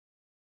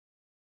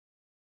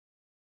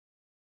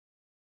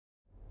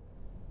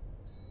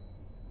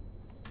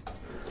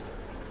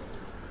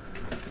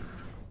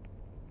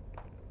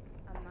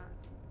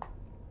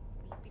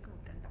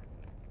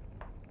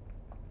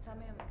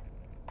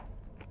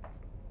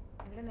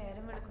രാവിലെ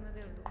നേരം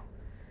വെളുക്കുന്നതേ ഉള്ളൂ.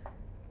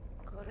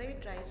 കുറേ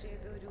ട്രൈ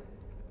ചെയ്ത് ഒരു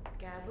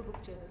ക്യാബ്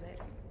ബുക്ക്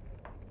ചെയ്തതായിരുന്നു.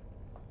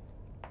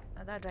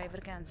 അതാ ഡ്രൈവർ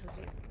ക്യാൻസൽ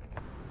ചെയ്തു.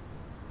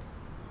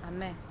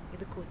 അമ്മേ,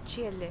 ഇത്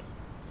കൊച്ചിയല്ലേ?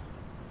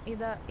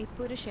 ഇതാ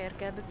ഇപ്പോൾ ഒരു ഷെയർ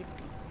ക്യാബ്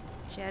കിട്ടി.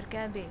 ഷെയർ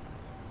ക്യാബേ.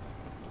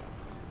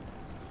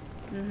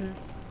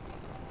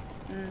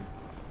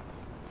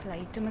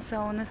 ഫ്ലൈറ്റ്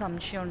മിസ്സാവുമെന്ന്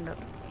സംശയമുണ്ട്.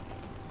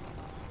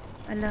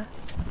 അല്ല,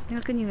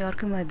 നിങ്ങൾക്ക്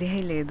ന്യൂയോർക്ക്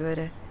മതിയായില്ലേ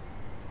ഇതുവരെ?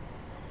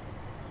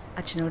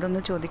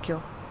 അച്ഛനോടൊന്ന് ചോദിക്കോ,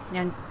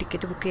 ഞാൻ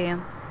ടിക്കറ്റ് ബുക്ക് ചെയ്യാം.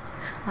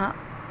 ആ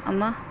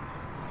അമ്മ,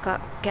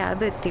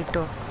 ക്യാബ്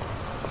എത്തിയിട്ടോ?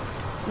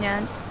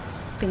 ഞാൻ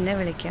പിന്നെ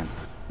വിളിക്കാം.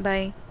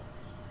 ബൈ.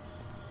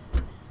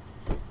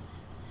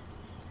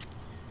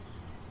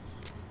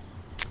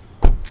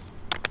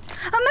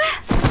 അമ്മേ,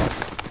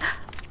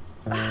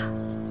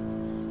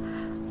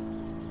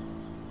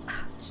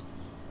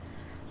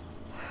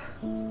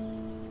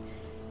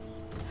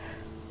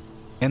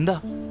 എന്താ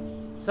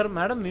സർ?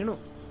 മാഡം വീണു.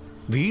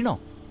 വീണോ?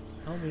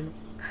 ആ വീണു.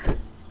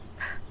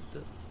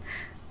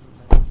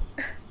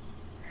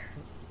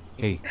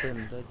 Hey,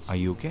 are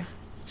you okay?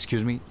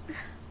 Excuse me.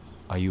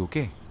 Are you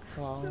okay?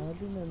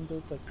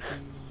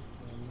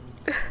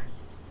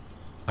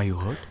 Are you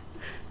hurt?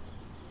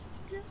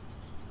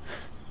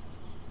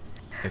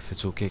 If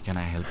it's okay, can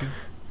I help you?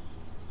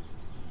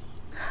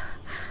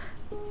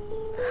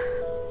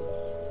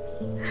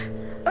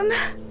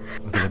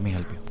 Okay, let me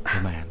help you.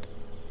 Hold my hand.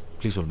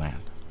 Please hold my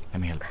hand.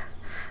 Let me help you.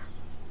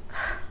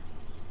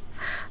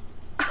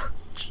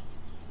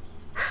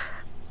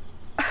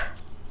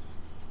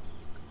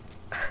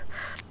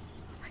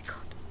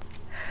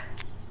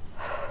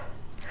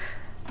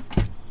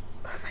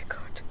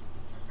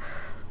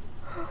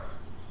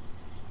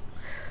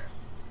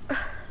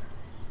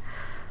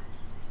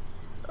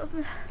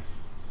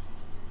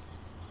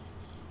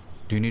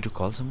 Do you need to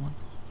call someone?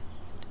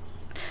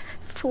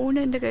 Phone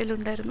എൻ്റെ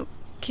കയ്യിലുണ്ടായിരുന്നു.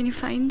 Can you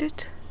find it?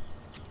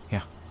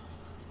 Yeah.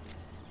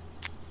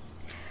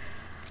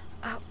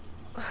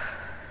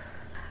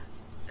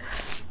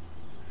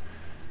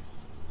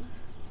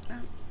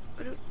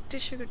 ഒരു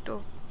tissue കിട്ടോ?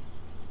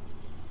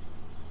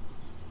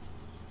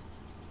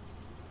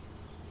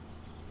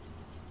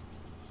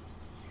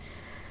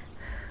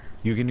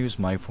 You can use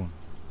my phone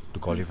to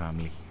call your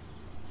family.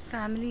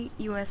 Family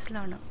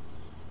US-ലാണ്.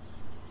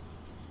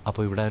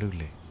 അപ്പോൾ ഇവിടെ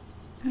ആരുമില്ലേ?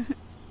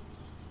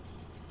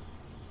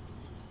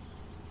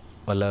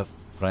 വല്ല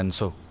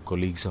ഫ്രണ്ട്സോ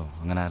കൊളീഗ്സോ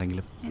അങ്ങനെ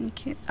ആരെങ്കിലും?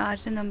 എനിക്ക്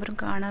ആരുടെ നമ്പറും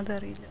കാണാതെ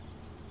അറിയില്ല.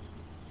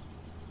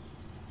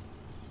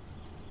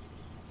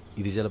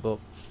 ഇത് ചിലപ്പോൾ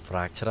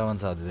ഫ്രാക്ചർ ആവാൻ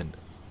സാധ്യതയുണ്ട്.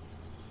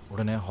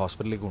 ഉടനെ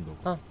ഹോസ്പിറ്റലിലേക്ക്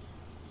കൊണ്ടുപോകും.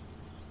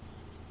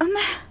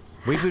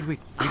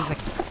 Wait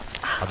second.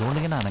 അതുകൊണ്ട്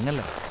ഇങ്ങനെ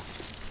അനങ്ങല്ല.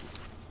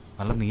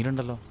 നല്ല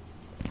നീരുണ്ടല്ലോ.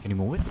 ഇനി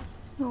move.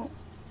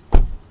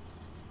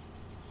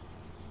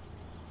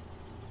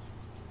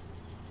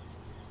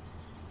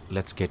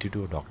 Let's get you to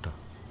A doctor.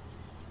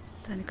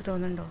 തനിക്ക്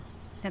തോന്നുന്നുണ്ടോ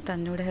ഞാൻ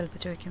തന്നോട് ഹെൽപ്പ്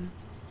ചോദിക്കുന്നു?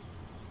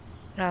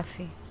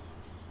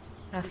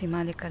 റാഫി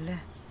മാലിക് അല്ലേ?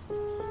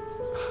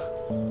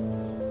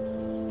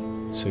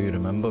 So you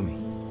remember me?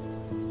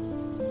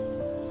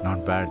 Not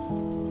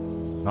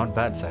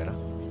bad, Saira.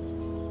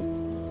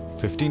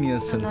 15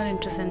 years since. I'm not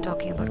interested in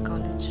talking about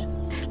college.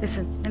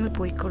 Listen, നിങ്ങൾ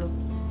പോയിക്കോളൂ.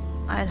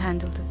 I'll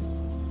handle this.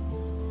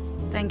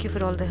 Thank you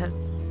for all the help.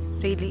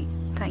 Really,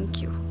 thank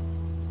you.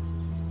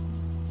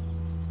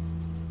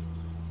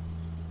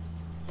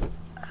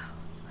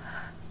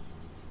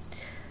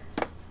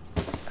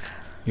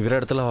 ഇവരെ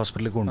അടുത്തുള്ള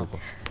ഹോസ്പിറ്റലിലേക്ക്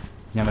കൊണ്ടുപോകും.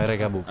 ഞാൻ വേറെ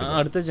ക്യാബ് ബുക്ക് ചെയ്യാം.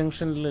 അടുത്ത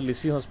ജംഗ്ഷനിൽ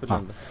ലിസി ഹോസ്പിറ്റൽ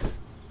ഉണ്ട്.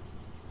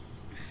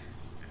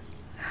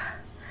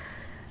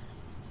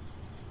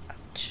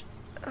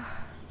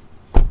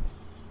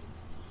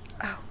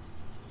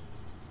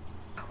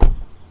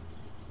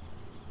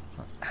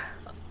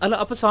 അല്ല,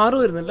 അപ്പൊ സാറ്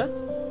വരുന്നില്ല?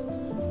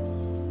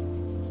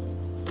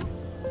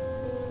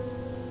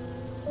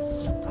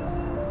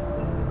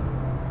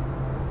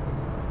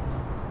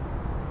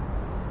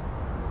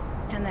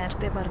 ഞാൻ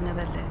നേരത്തെ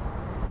പറഞ്ഞതല്ലേ,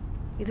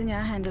 ഇത്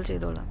ഞാൻ ഹാൻഡിൽ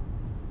ചെയ്തോളാം.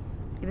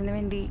 ഇതിനു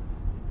വേണ്ടി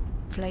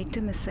ഫ്ലൈറ്റ്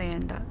മിസ്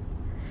ചെയ്യണ്ട.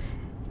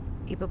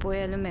 ഇപ്പോൾ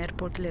പോയാലും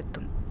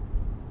എയർപോർട്ടിലെത്തും.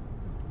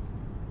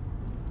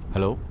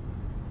 ഹലോ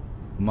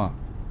അമ്മ,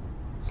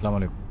 അസ്സലാമു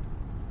അലൈക്കും.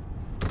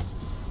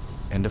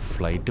 എൻ്റെ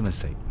ഫ്ലൈറ്റ്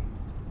മിസ്സായി.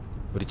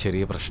 ഒരു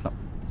ചെറിയ പ്രശ്നം.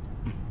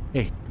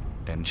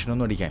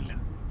 ടെൻഷനൊന്നും അടിക്കാനില്ല.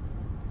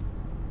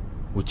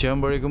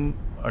 ഉച്ചയാകുമ്പോഴേക്കും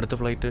അടുത്ത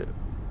ഫ്ലൈറ്റ്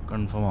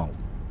കൺഫേം ആവും.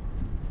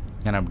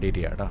 ഞാൻ അപ്ഡേറ്റ്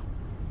ചെയ്യാം കേട്ടോ.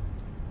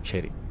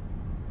 ശരി,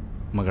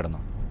 അമ്മ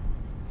കിടന്നോ.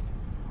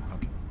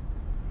 ഓക്കെ.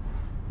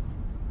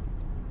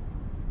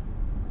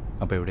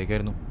 അപ്പോൾ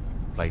എവിടേക്കായിരുന്നു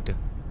ഫ്ലൈറ്റ്?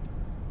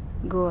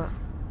 ഗോവ.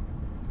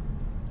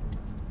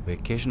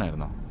 വെക്കേഷൻ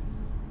ആയിരുന്നോ?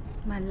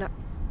 അല്ല,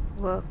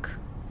 work.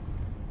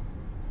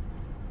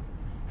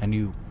 And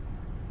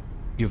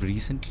you've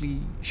recently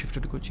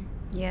shifted to Kochi?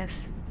 Yes,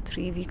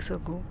 3 weeks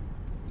ago.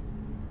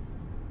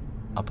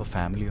 അപ്പോൾ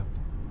ഫാമിലിയോ?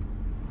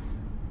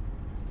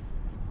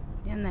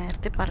 ഞാൻ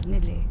നേരത്തെ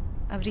പറഞ്ഞില്ലേ,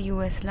 അവർ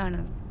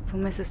US-ലാണ് for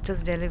my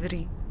sister's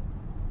delivery.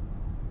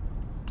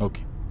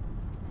 Okay.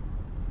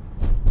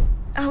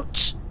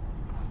 Ouch.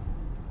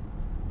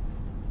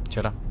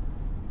 ചേട്ടാ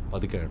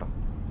പതുക്കെ കേട്ടോ.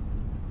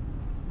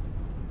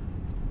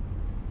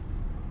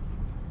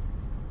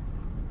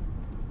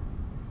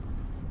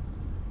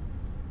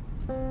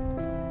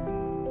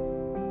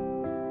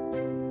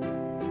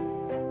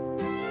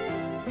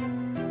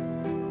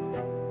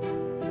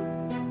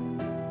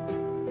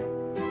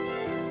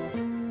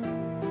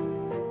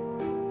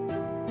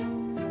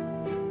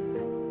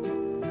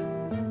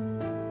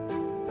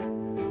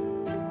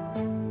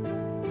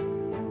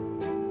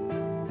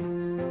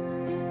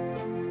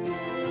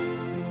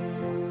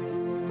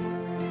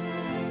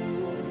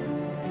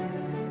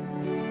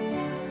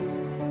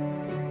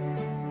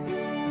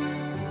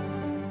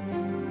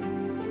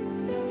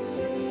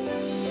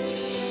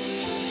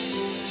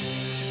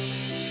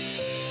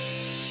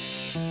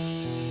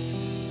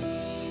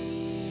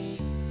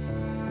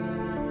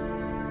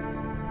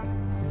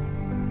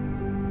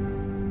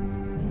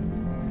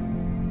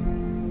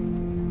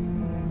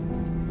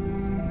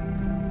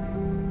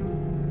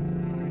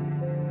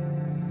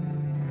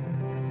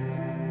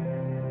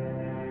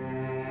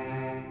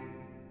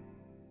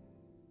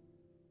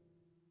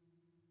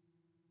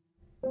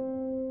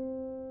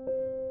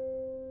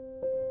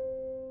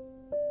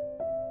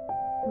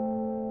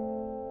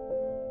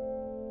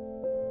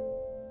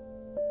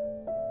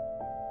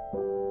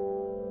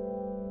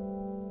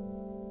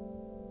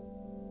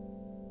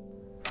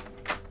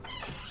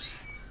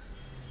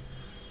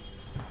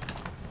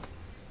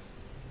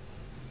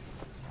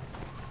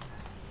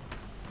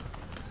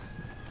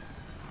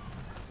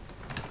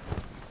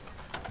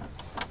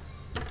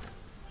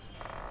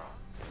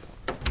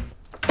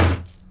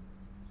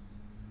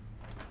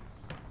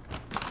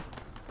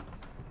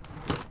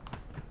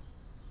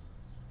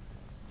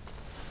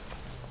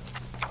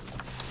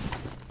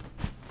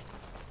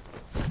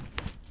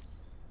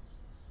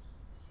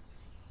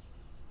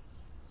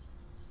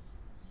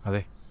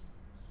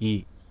 ഈ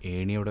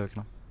ഏണി എവിടെ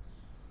വെക്കണം?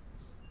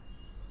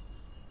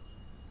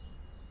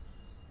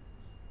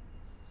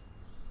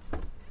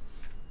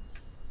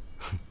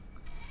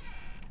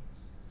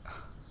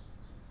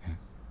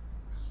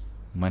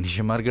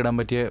 മനുഷ്യന്മാർക്ക് ഇടാൻ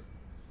പറ്റിയ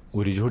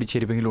ഒരു ജോഡി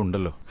ചെരുപ്പെങ്കിലും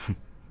ഉണ്ടല്ലോ.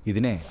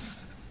 ഇതിനെ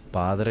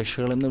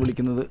പാദരക്ഷകളെന്ന്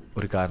വിളിക്കുന്നത്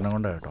ഒരു കാരണം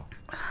കൊണ്ടാണ് കേട്ടോ.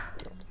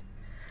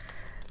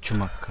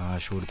 ചുമ്മാ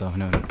കാശ് കൊടുത്ത്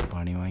അവനവൻ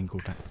പണി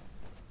വാങ്ങിക്കൂട്ടാൻ.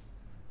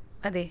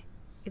 അതെ,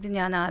 ഇത്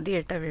ഞാൻ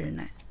ആദ്യമായിട്ടാണ്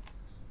വീഴുന്നത്.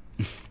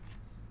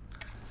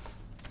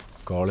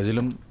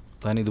 കോളേജിലും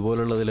താൻ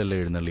ഇതുപോലുള്ളതിലല്ലേ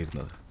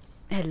എഴുന്നള്ളിയിരുന്നത്?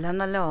 എല്ലാം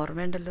നല്ല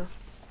ഓർമ്മയുണ്ടല്ലോ.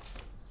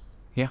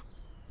 യാ,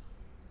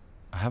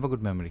 I have A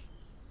good memory.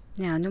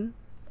 ഞാനും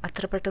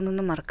അത്ര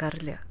പെട്ടെന്നൊന്നും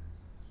മറക്കാറില്ല.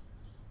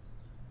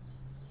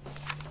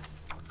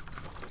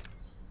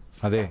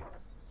 അതെ,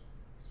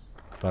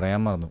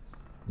 പറയാൻ മറന്നു.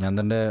 ഞാൻ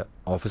തൻ്റെ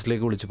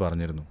ഓഫീസിലേക്ക് വിളിച്ച്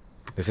പറഞ്ഞിരുന്നു.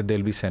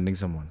 they'll be sending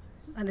someone.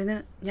 അതിന്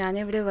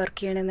ഞാനെവിടെ വർക്ക്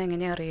ചെയ്യണമെന്ന്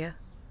എങ്ങനെയാ അറിയുക?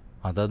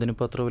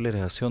 അതതിനിപ്പോൾ അത്ര വലിയ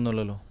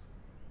രഹസ്യമൊന്നുമില്ലല്ലോ.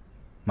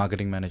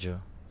 Marketing manager,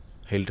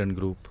 Hilton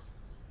group,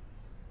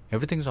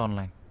 everything's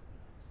online.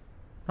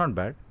 Not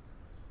bad.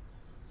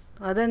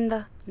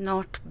 അതെന്താ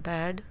not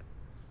bad?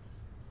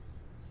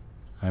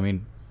 I mean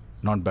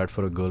not bad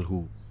for A girl who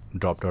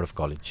dropped out of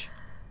college.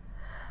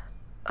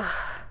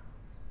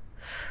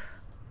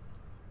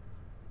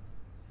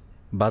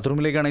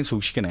 ബാത്റൂമിലേക്കാണെങ്കിൽ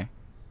സൂക്ഷിക്കണേ,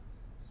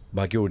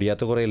 ബാക്കി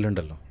ഒടിയാത്ത കുറേ എല്ലാം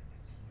ഉണ്ടല്ലോ.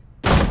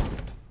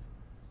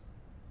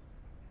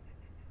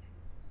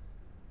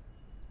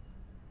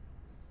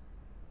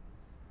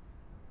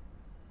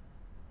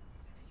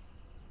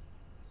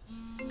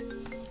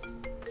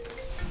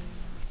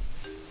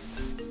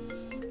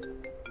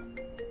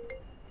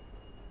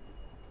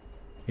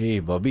 ए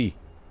बॉबी,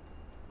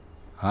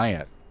 हाँ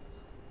यार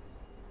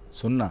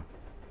सुनना,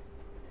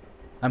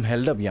 आई एम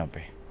हेल्ड अप यहाँ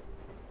पे.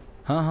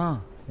 हाँ हाँ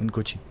इन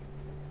कुछ ही,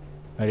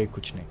 अरे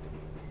कुछ नहीं,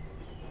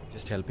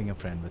 just helping a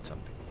friend with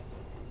something.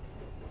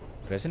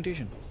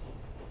 Presentation,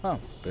 हाँ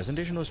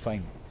presentation was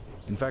fine.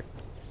 In fact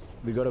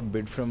we got a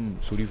bid from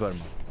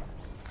VARMA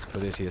for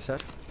the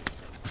CSR.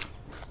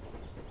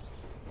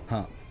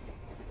 हाँ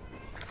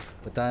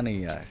पता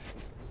नहीं यार,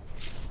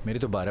 मेरे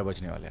तो 12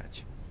 बजने वाले आज.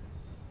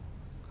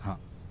 हाँ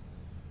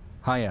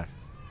हाँ यार,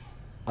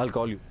 I'll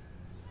call you,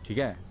 ठीक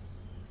है?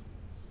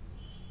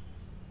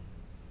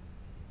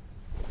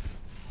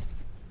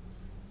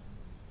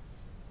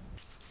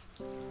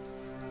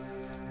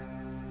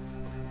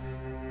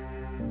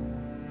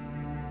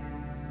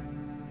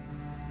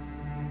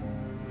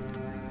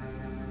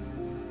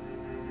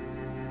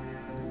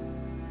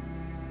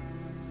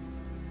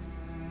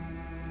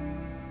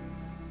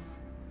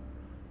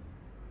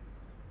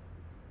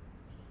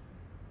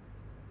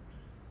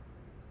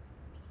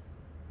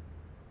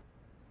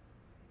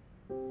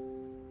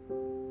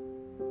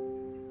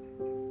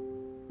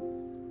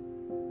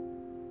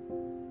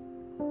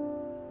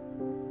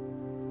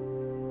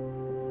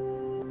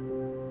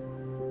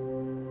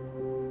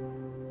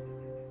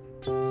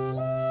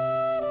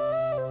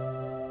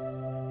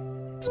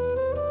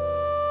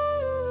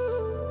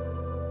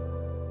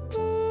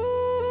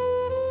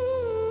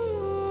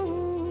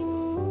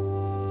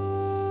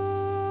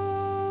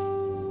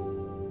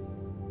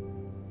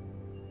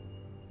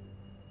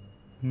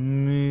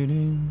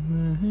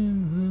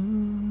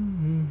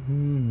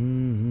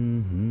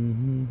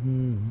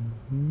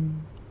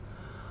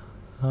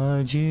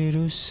 आज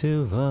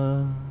रुसवा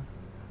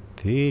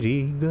तेरी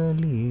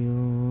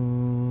गलियों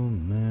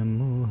में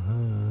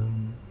मुहम.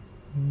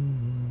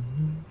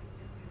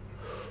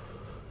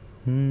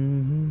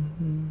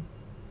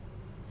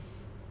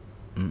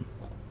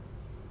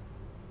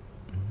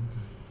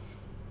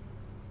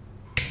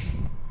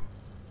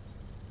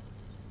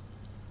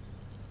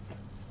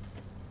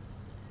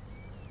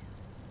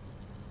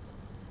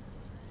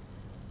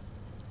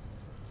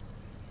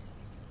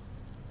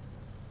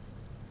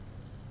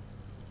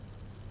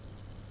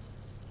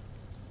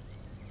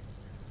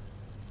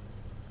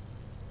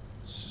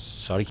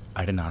 Sorry,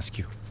 I didn't ask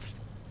you.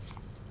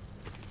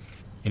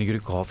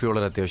 എനിക്കൊരു കോഫി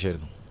വളരെ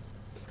അത്യാവശ്യമായിരുന്നു.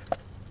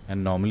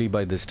 And normally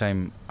by this time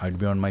ഐഡ്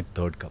B on my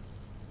 3rd cup.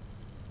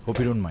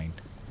 Hope you don't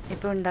mind.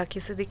 ഇപ്പോൾ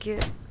ഉണ്ടാക്കിയ സ്ഥിതിക്ക്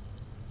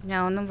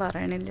ഞാൻ ഒന്നും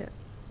പറയണില്ല.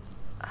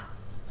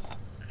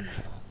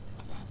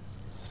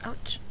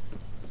 Ouch.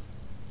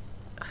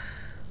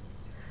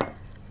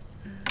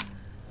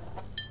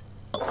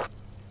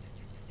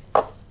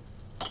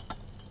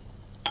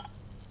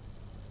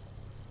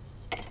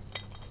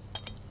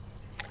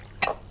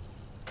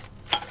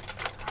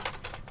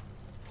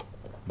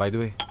 By the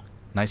way,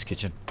 nice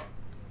kitchen.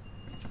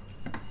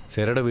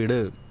 സേറയുടെ വീട്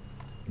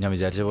ഞാൻ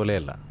വിചാരിച്ച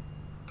പോലെയല്ല.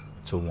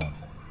 So warm.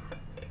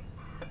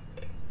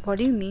 What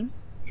do you mean?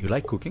 You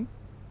like cooking?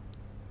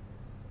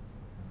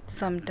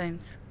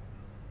 Sometimes.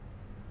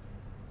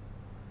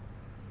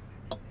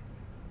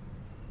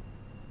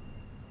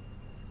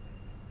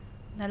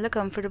 നല്ല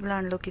കംഫർട്ടബിൾ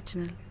ആണല്ലോ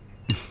കിച്ചണിൽ.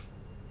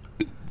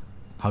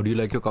 How do you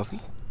like your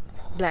coffee?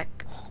 Black.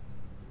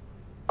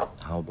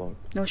 How about?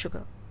 No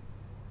sugar.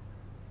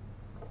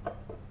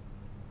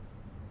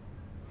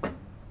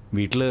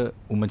 വീട്ടിൽ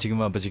ഉമ്മച്ചിക്കും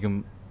വാപ്പച്ചിക്കും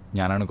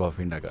ഞാനാണ്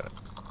കോഫി ഉണ്ടാക്കാറ്.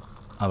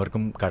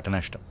 അവർക്കും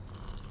കട്ടന ഇഷ്ടം.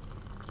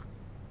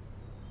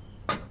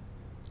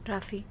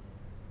 റാഫി,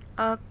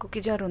 ആ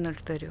കുക്കി ജാർ ഒന്ന്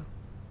എടുത്തു തരുമോ?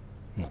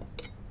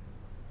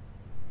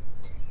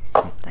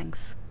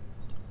 Thanks.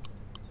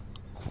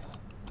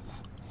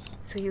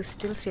 So you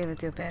still stay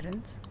with your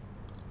parents?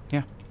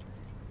 Yeah.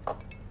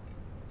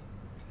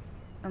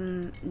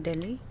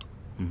 Delhi?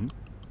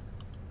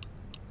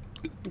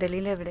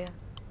 ഡൽഹിയിൽ എവിടെയാ?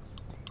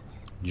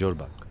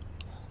 ജോർബാഗ്.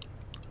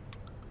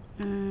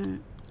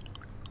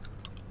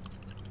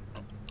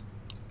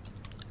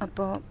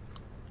 അപ്പോൾ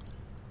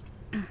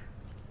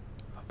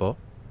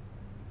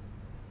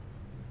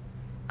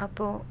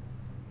അപ്പോൾ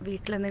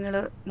വീട്ടിൽ നിങ്ങൾ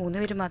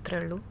 3 പേര് മാത്രമേ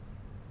ഉള്ളൂ?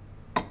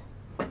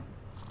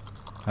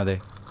 അതെ,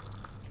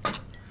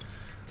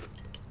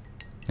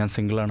 ഞാൻ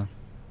സിംഗിളാണ്.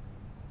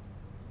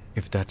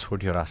 If that's what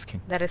you're asking.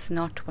 That is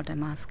not what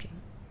I'm asking.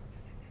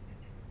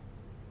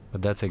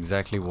 But that's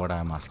exactly what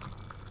I'm asking.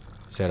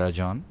 Sarah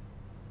John,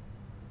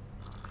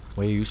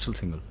 why are you still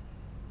single?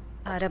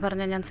 ആരാ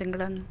പറഞ്ഞ ഞാൻ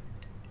സിംഗിളാന്ന്?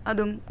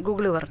 അതും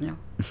ഗൂഗിൾ പറഞ്ഞോ?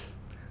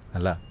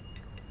 അല്ല,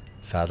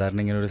 സാധാരണ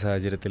ഇങ്ങനെ ഒരു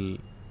സാഹചര്യത്തിൽ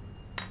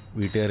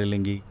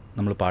വീട്ടുകാരില്ലെങ്കിൽ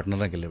നമ്മൾ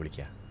പാർട്ട്ണറൊക്കെ അല്ലേ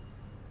വിളിക്കുക?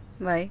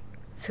 Why?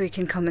 So you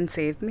can come and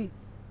save me?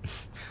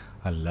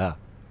 അല്ല,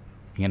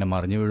 ഇങ്ങനെ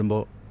മറിഞ്ഞു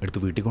വീഴുമ്പോൾ എടുത്ത്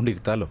വീട്ടിൽ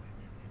കൊണ്ടിരുത്താലോ.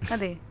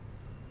 അതെ,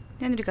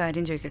 ഞാനൊരു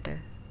കാര്യം ചോദിക്കട്ടെ.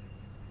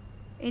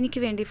 എനിക്ക്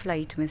വേണ്ടി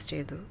ഫ്ലൈറ്റ് മിസ്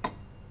ചെയ്തു,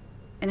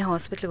 എന്നെ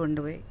ഹോസ്പിറ്റലിൽ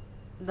കൊണ്ടുപോയി,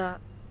 ദാ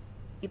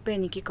ഇപ്പം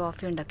എനിക്ക്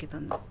കോഫി ഉണ്ടാക്കി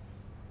തന്നു.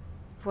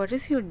 What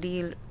is your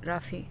deal,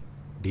 Rafi?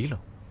 ഡീലോ?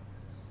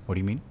 What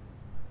do you mean?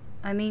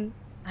 I mean,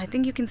 I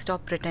think you can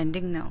stop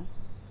pretending now.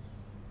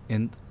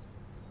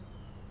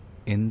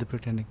 എന്ത്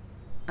pretending?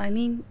 I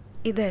mean,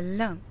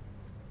 ഇതെല്ലാം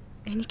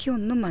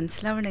എനിക്കൊന്നും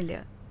മനസ്സിലാവണില്ല.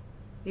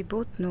 We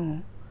both know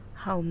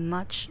how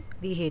much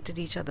we hated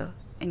each other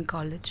in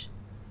college.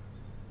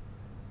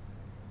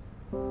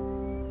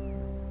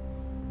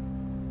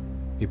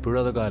 ഇപ്പോഴും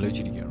അതൊക്കെ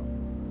ആലോചിച്ചിരിക്കുകയാണോ?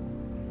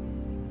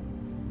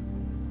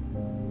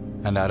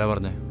 And ആരാ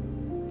പറഞ്ഞേ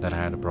that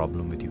I had a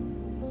problem with you?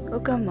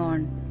 Oh, come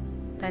on.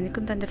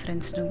 തനിക്കും തൻ്റെ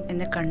ഫ്രണ്ട്സിനും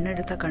എന്നെ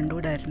കണ്ണെടുത്താൽ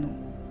കണ്ടുകൂടായിരുന്നു.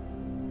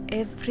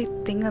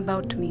 എവ്രിതിങ്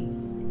അബൌട്ട് മീ,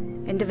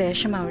 എൻ്റെ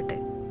വേഷമാവട്ടെ,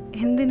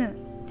 എന്തിന്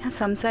ഞാൻ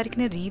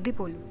സംസാരിക്കുന്ന രീതി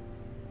പോലും.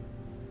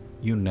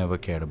 You never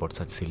cared about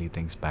such silly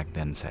things back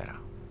then, Sarah.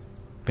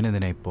 പിന്നെ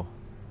എന്തിനാ ഇപ്പോൾ?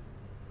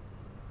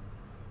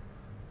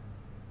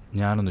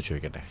 ഞാനൊന്ന്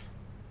ചോദിക്കട്ടെ,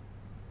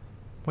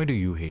 why do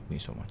you hate me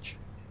so much?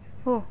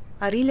 ഓ,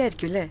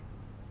 അറിയില്ലായിരിക്കും അല്ലേ?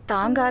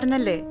 താൻ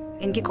കാരണല്ലേ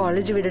എനിക്ക്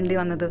കോളേജ് വിടേണ്ടി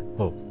വന്നത്.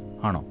 ഓ,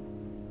 ആണോ?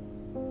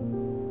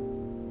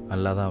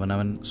 അല്ലാതെ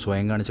അവനവൻ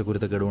സ്വയം കാണിച്ച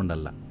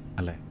കുരുത്തക്കേടുകൊണ്ടല്ല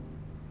അല്ലേ?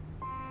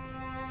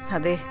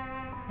 അതെ,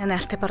 ഞാൻ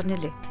നേരത്തെ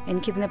പറഞ്ഞില്ലേ,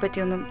 എനിക്കിതിനെ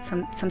പറ്റിയൊന്നും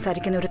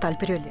സംസാരിക്കുന്ന ഒരു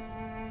താല്പര്യമില്ല.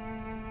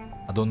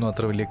 അതൊന്നും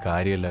അത്ര വലിയ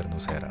കാര്യമല്ലായിരുന്നു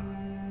സേറ.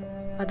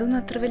 അതൊന്നും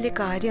അത്ര വലിയ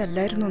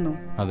കാര്യമല്ലായിരുന്നു.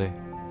 അതെ.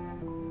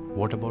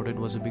 What about it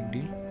was a big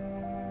deal?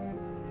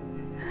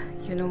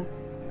 You know,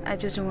 I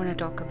just don't want to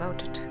talk about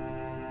it.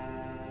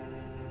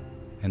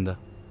 എന്താ?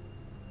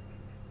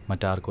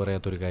 മറ്റാർക്കും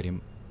അറിയാത്തൊരു കാര്യം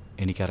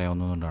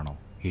എനിക്കറിയാവുന്നതുകൊണ്ടാണോ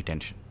ഈ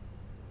tension?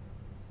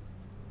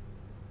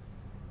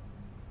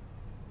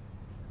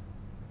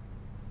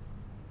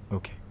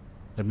 Okay,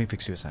 let me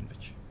fix you a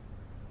sandwich.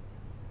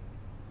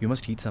 You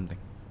must eat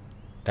something.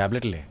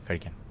 Tablet ഇല്ലേ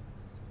കഴിക്കാൻ?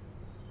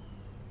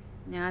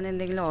 ഞാൻ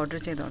എന്തെങ്കിലും ഓർഡർ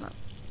ചെയ്തോളാം.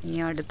 ഇനി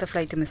അടുത്ത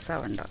ഫ്ലൈറ്റ്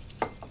മിസ്സാവണ്ട.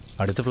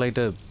 അടുത്ത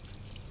ഫ്ലൈറ്റ്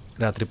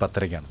രാത്രി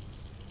 10:30-ക്കാണ്.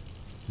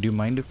 Do you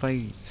mind if I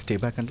stay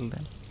back until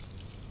then?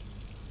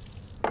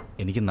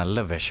 എനിക്ക്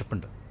നല്ല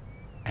വിശപ്പുണ്ട്.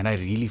 And I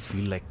really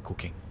feel like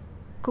cooking.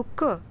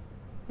 കുക്കോ?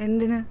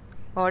 എന്തിന്?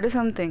 Order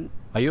something.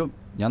 അയ്യോ,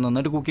 ഞാൻ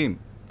നന്നായിട്ട് കുക്ക് ചെയ്യും.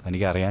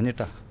 എനിക്ക്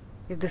അറിയാഞ്ഞിട്ടാ.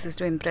 If this is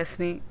to Impress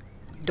me,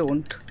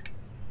 don't.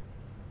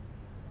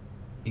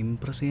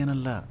 Impress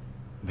ചെയ്യാനല്ല,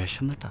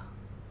 വിശന്നിട്ടാ.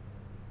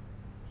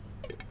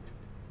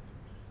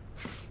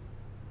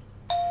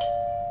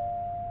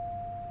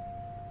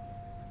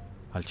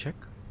 I'll check.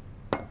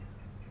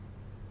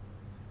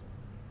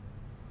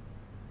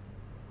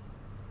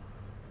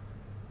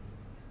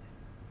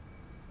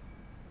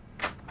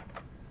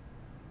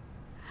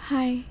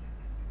 Hi.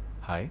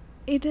 Hi.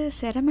 ഇത്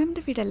സെറ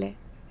മാമിൻ്റെ വീടല്ലേ?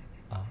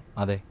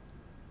 അതെ.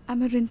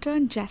 I'm her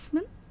intern,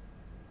 Jasmine.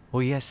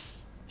 Oh yes,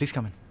 please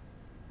come in.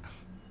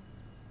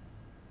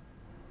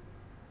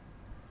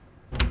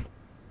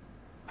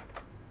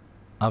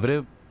 അവര്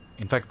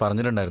ഇൻഫാക്ട്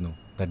പറഞ്ഞിട്ടുണ്ടായിരുന്നു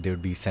that they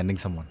would be sending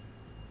someone.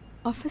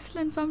 ഓഫീസിൽ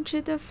ഇൻഫോം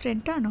ചെയ്ത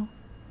ഫ്രണ്ടാണോ?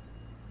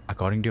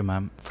 അക്കോർഡിംഗ് ടു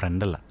മാം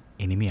ഫ്രണ്ടല്ല,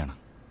 എനിമിയാണ്.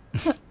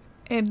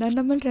 എന്നാൽ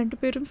നമ്മൾ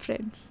രണ്ടുപേരും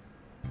friends.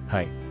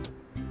 Hi,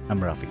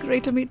 I'm Rafi.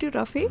 Great to meet you,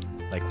 Rafi.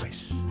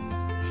 Likewise.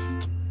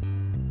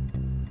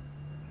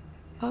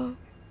 Oh,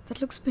 that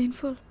looks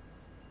painful.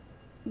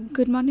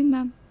 Good morning,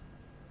 ma'am.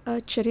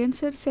 Cherian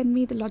sir sent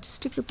me the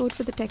logistic report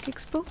for the Tech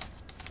Expo.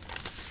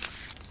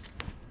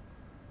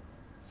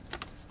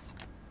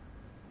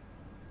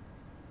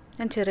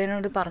 ഞാൻ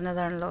ചെറിയനോട്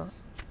പറഞ്ഞതാണല്ലോ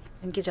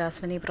എനിക്ക്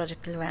Jasmine ഈ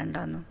പ്രൊജക്റ്റിൽ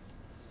വേണ്ടെന്ന്.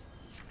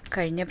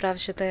 കഴിഞ്ഞ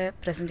പ്രാവശ്യത്തെ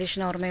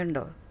presentation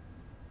ഓർമ്മയുണ്ടോ?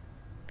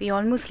 V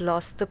almost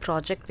lost the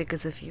project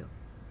because of U.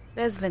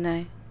 Where's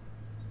Vinay?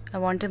 I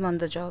want him on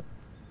the job.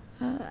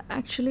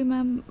 Actually,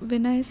 ma'am,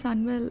 Vinay is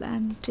unwell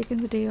and taken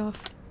the day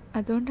off.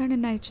 അതുകൊണ്ടാണ്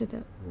എന്നെ അയച്ചത്.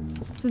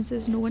 Since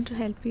there's no one to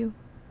help you.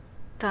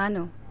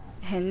 താനോ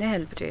എന്നെ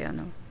help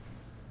ചെയ്യാനോ?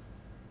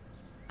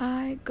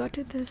 I I got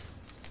you this.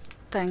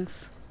 Thanks.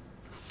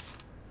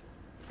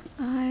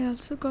 I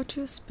also got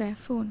you a spare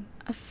phone.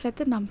 I've fed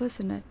the numbers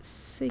in it,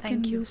 so you can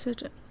Thank you. use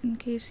it in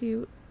case you.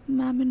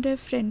 മാമിൻ്റെ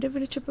front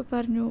വിളിച്ചപ്പോൾ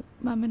പറഞ്ഞു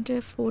മാമിൻ്റെ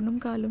ഫോണും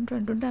കാലും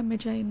രണ്ടും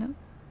damage ആയിന്ന്.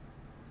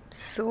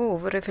 So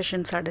over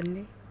efficient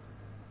suddenly.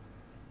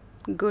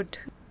 Good.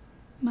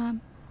 Ma'am,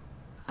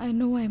 I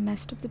know I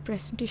messed up the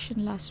presentation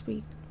last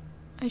week.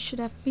 I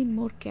should have been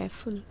more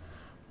careful.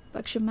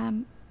 പക്ഷെ മാം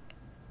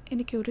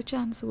എനിക്ക് ഒരു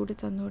ചാൻസ് കൂടി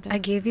തന്നൂടെ? I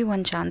gave you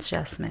one chance,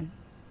 Jasmine,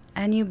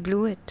 and you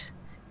blew it.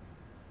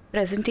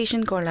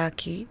 Presentation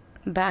കൊളാക്കി,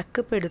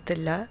 backup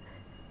എടുത്തില്ല,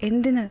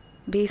 എന്തിന്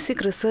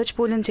basic research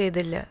പോലും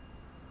ചെയ്തില്ല.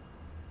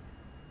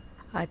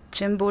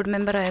 അച്ഛൻ board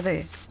member ആയതേ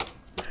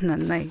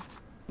നന്നായി.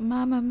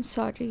 Ma'am I am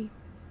sorry.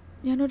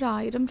 ഞാനൊരു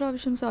 1000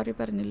 പ്രാവശ്യം സോറി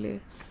പറഞ്ഞില്ലേ?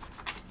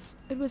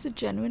 It was A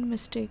genuine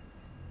mistake.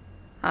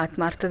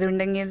 ആത്മാർത്ഥത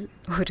ഉണ്ടെങ്കിൽ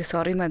ഒരു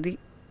സോറി മതി.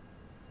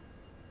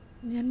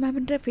 ഞാൻ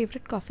മാമിൻ്റെ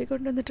ഫേവറേറ്റ് കോഫി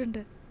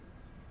കൊണ്ടുവന്നിട്ടുണ്ട്.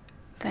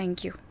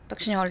 Thank you.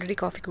 പക്ഷെ ഞാൻ ഓൾറെഡി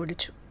കോഫി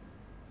കുടിച്ചു.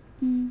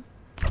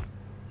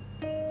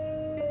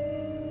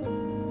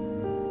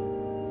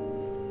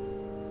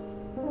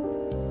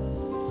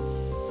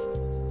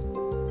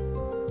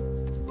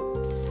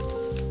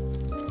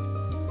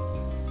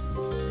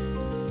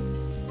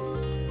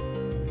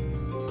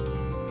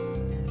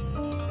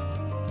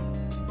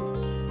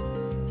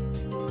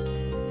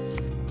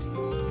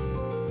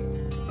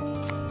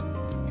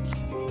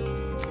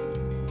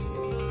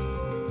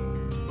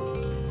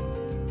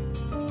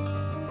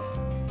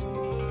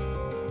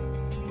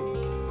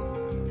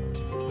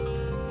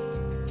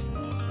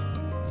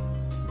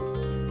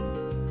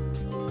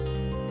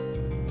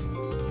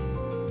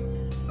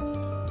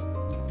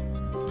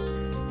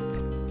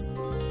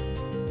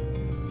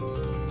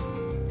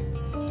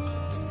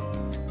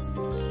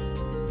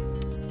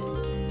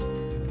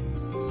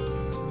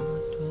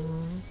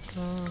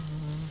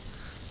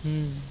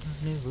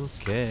 वो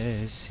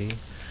कैसे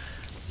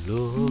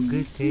लोग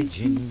थे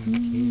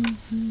जिनके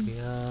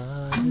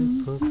प्यार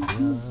को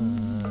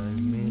प्यार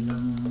मिला,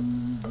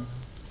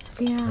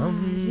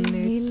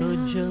 हमने तो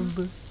जब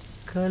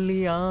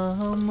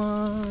कलियां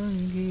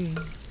मांगी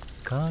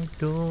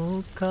कांटों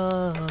का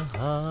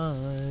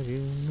हार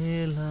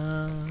मिला.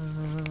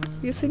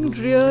 You sing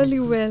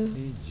really well.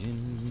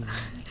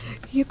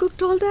 You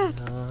cooked all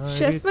that?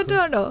 Chef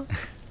Matano.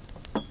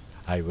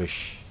 I wish.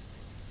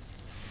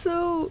 So,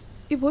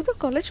 you both are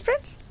college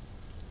friends?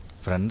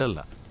 Friend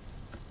alla,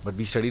 but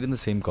we studied in the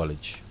same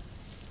college,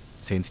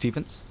 St.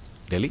 Stephen's,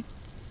 Delhi.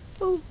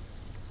 Oh.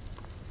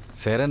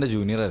 Sarah എൻ്റെ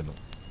junior ആയിരുന്നു.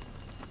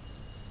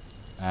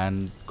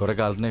 And കുറേ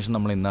കാലത്തിന് ശേഷം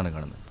നമ്മൾ ഇന്നാണ്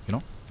കാണുന്നത്, you know,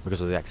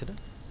 because of the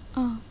accident.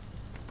 ആ,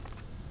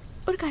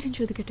 ഒരു കാര്യം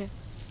ചോദിക്കട്ടെ,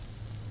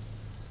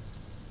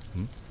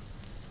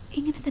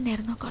 ഇങ്ങനെ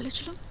തന്നെയായിരുന്നോ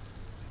കോളേജിലും?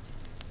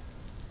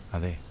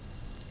 അതെ,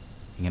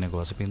 ഇങ്ങനെ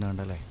ഗോസിപ്പ് ചെയ്യുന്ന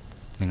കണ്ടല്ലേ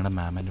നിങ്ങളുടെ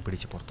മാം എന്നെ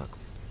പിടിച്ച്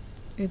പുറത്താക്കും.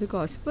 ഇത്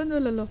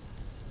ഗോസിപ്പൊന്നുമല്ലല്ലോ.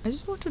 I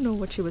just want to know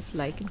what she was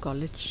like in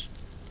college.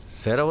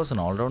 Sarah was an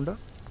all-rounder.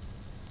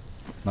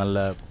 നല്ല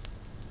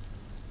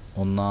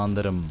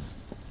ഒന്നാന്തരം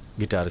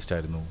ഗിറ്റാറിസ്റ്റ്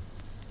ആയിരുന്നു,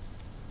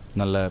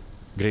 നല്ല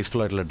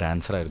ഗ്രേസ്ഫുൾ ആയിട്ടുള്ള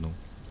ഡാൻസർ ആയിരുന്നു.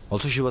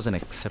 Also she was an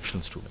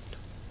exceptional student.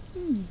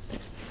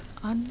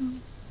 അന്ന്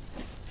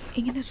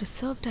ഇങ്ങനെ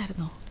റിസർവ്ഡ്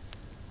ആയിരുന്നോ?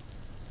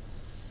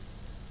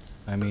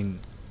 I mean,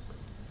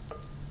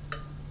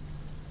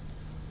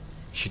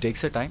 she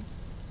takes her time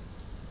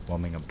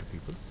warming up to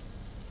people.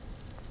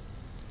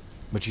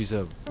 But she's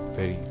a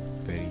very,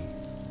 very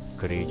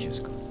courageous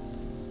girl.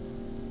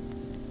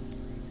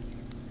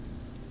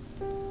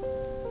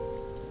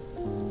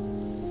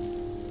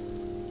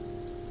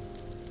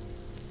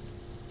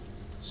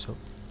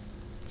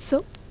 So?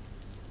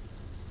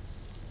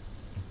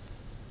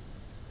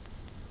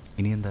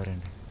 ഇനി എന്താ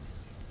പറയണ്ടേ?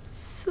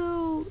 So,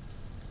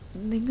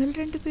 നിങ്ങൾ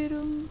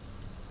രണ്ടുപേരും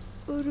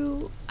ഒരു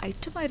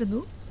ഐറ്റം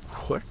ആയിരുന്നു?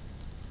 What?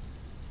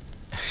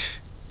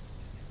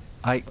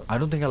 I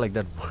don't think I like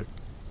that word.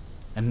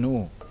 And no,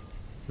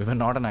 we were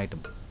not an item.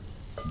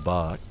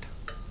 But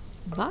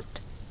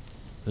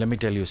let me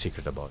tell you a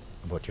secret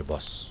about your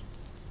boss.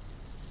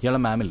 ഇയാളെ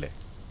മാമില്ലേ,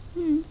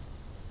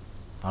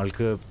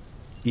 ആൾക്ക്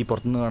ഈ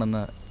പുറത്തുനിന്ന് കാണുന്ന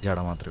ജട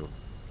മാത്രമേ ഉള്ളൂ.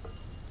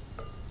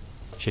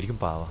 ശരിക്കും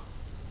പാവ.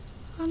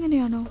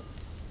 അങ്ങനെയാണോ?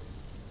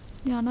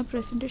 ഞാൻ ആ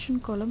പ്രസൻറ്റേഷൻ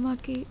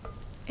കൊളമാക്കി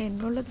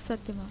എന്നുള്ളത്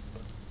സത്യമാണ്.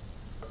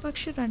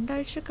 പക്ഷെ 2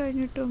 ആഴ്ച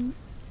കഴിഞ്ഞിട്ടും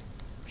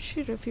Xi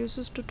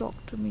refuses to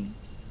talk to me.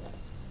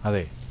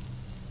 അതെ,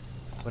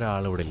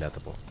 ഒരാളിവിടെ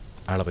ഇല്ലാത്തപ്പോൾ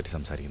അയാളെ പറ്റി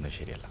സംസാരിക്കുന്നത്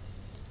ശരിയല്ല.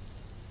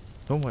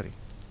 Don't worry,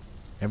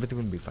 everything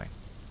will be fine.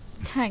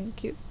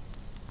 Thank you.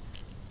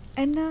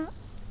 എന്നാ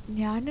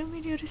ഞാനും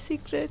ഇനി ഒരു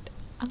സീക്രട്ട്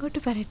അങ്ങോട്ട്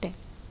പറയട്ടെ.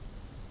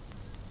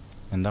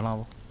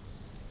 എന്താണാവോ?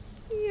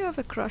 You have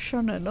a crush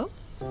on her, no?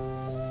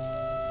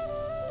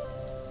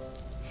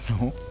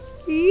 No.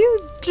 You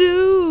do.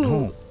 No.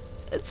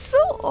 It's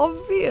so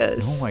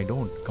obvious. No, I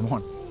don't. Come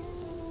on.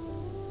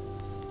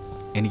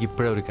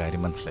 എനിക്കിപ്പോഴേ ഒരു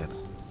കാര്യം മനസ്സിലായത്,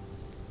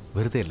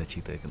 വെറുതെ അല്ല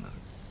ചീത്ത കേൾക്കുന്നത്.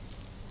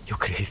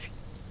 You're crazy.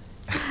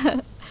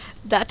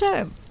 That I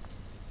am.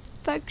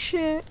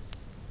 പക്ഷേ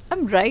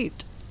I'm right.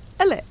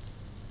 അല്ലേ?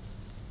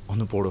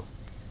 ഒന്ന് പോടോ.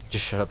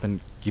 Just shut up and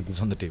keep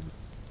this on the table.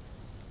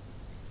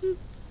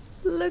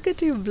 Look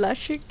at you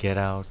blushing. Get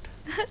out.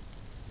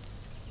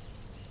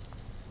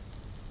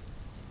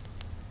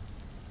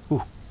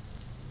 Ooh.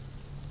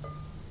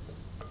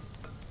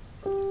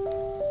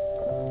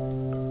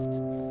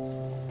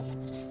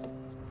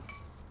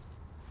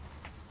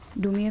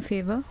 Do me a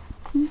favor.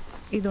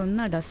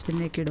 ഇതൊന്നാ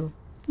ഡസ്റ്റ്ബിന്നിലേക്ക് ഇടൂ.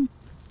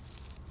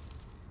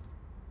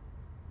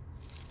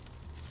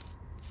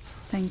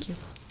 Thank you.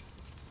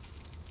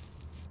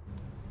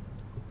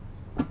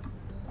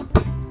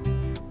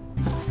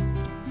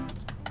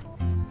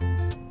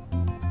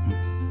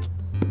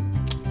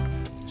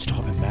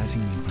 Stop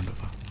embarrassing me in front of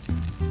her.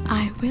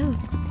 I will.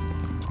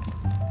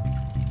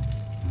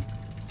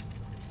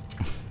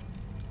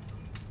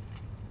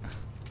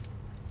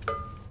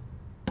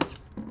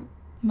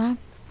 Ma'am,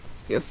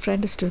 your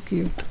friend is too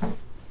cute.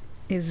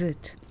 Is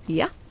it?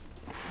 Yeah.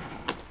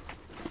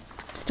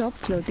 Stop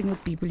flirting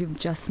with people you've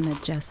just met,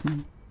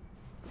 Jasmine.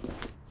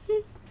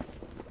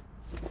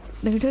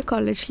 നിങ്ങളുടെ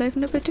college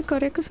ലൈഫിനെ പറ്റി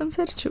കുറേയൊക്കെ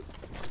സംസാരിച്ചു.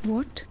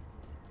 What?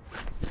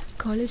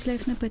 College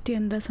ലൈഫിനെ പറ്റി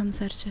എന്താ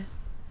സംസാരിച്ചത്?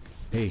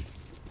 ഏയ്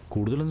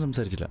കൂടുതലൊന്നും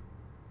സംസാരിച്ചില്ല.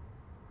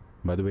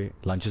 By the way,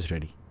 lunch is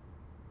ready.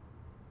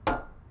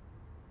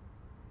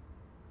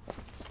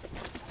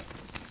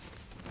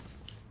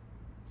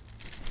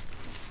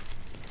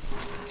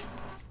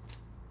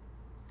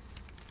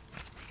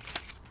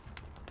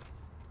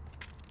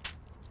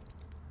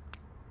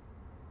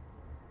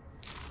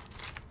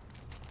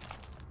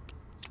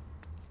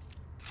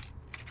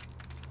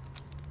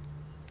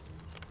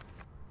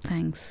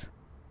 Thanks.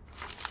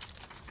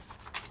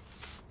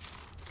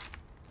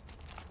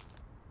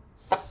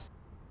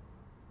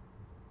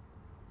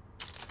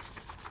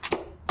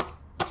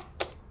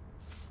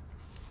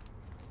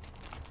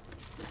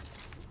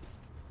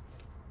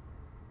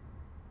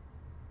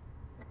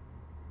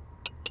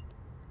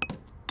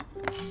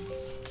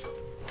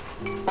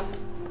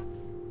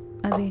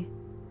 അതെ,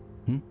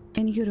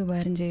 എനിക്കൊരു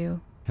ഉപകാരം ചെയ്യോ?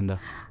 എന്താ?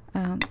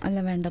 അല്ല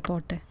വേണ്ട,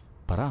 പോട്ടെ.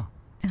 പറ.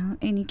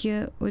 എനിക്ക്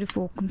ഒരു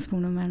ഫോക്കും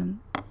സ്പൂണും വേണം.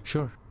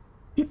 ഷുവർ.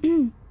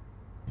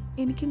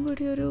 എനിക്കും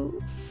കൂടി ഒരു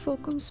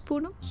ഫോക്കും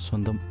സ്പൂണും.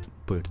 സ്വന്തം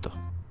പോയെടുത്തോ.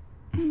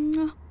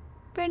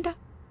 വേണ്ട.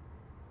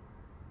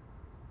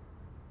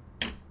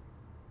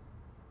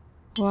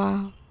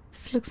 Wow,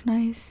 this looks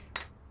nice.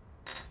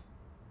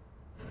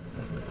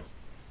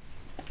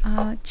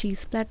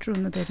 Cheese platter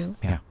ഒന്ന് തരൂ.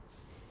 Yeah.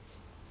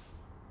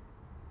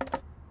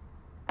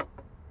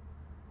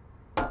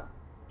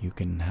 You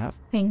can have.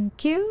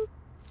 Thank you.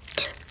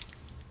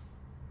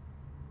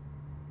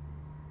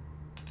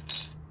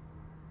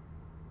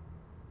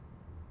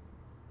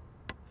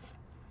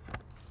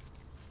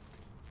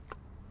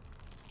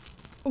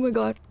 Oh my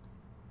god,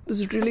 this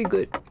is really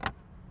good.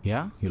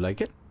 Yeah, you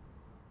like it?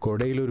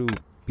 കോടയിലൊരു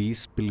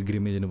piece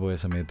പിൽഗ്രിമേജിന് പോയ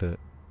സമയത്ത്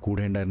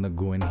കൂടെ ഉണ്ടായിരുന്ന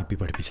Goan hippie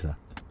പഠിപ്പിച്ചതാ.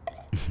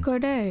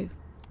 Kodai.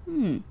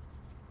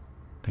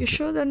 You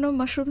sure there are no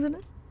mushrooms in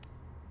it?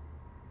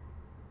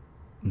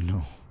 No.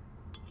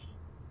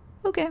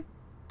 Okay.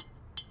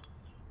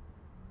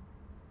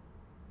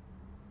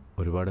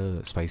 ഒരുപാട്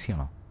spicy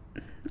ആണോ?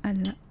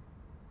 അല്ല,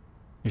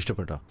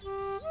 ഇഷ്ടപ്പെട്ടോ?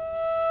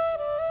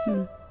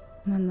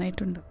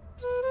 നന്നായിട്ടുണ്ട്.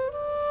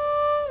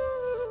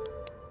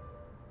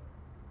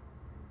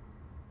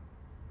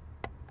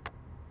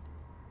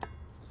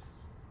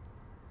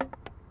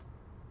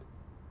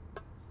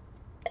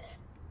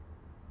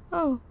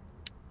 Oh,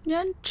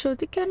 ഞാൻ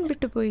ചോദിക്കാൻ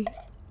വിട്ടുപോയി.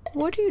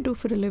 What do you do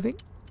for a living?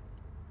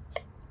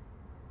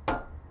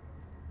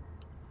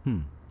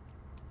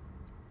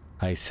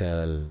 I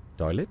sell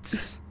toilets.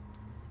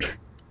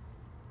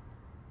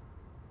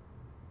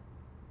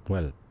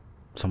 Well,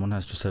 someone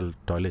has to sell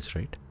toilets,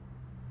 right?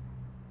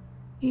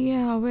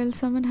 Yeah, well,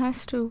 someone has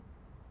to.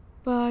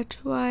 But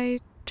why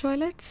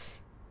toilets?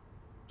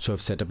 So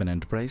I've set up an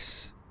enterprise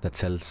that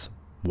sells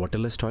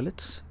waterless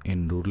toilets in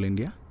rural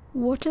India.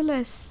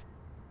 Waterless.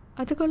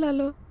 അത്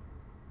കൊള്ളാലോ.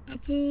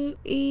 അപ്പോൾ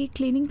ഈ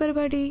cleaning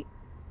പരിപാടി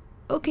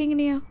ഒക്കെ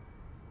എങ്ങനെയാ?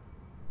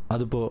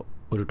 അതിപ്പോൾ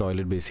ഒരു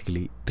toilet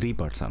basically 3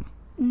 parts ആണ്.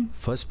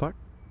 First part,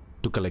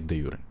 to collect the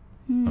urine.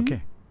 Okay.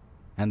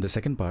 And the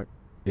second part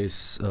is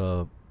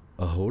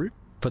a hole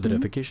for the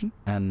defecation,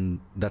 and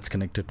that's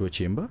connected to a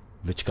chamber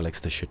which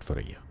collects the shit for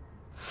a year.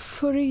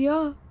 For a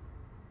year?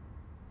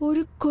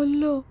 ഒരു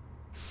കൊല്ലോ?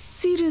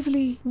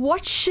 Seriously?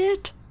 What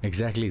shit?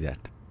 Exactly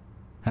that.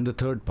 And the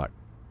third part,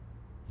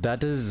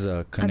 that is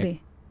അതെ,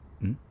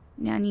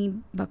 ഞാൻ ഈ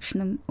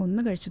ഭക്ഷണം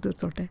ഒന്ന് കഴിച്ചു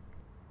തീർത്തോട്ടെ.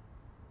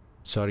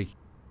 Sorry.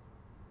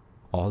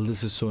 All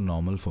this is so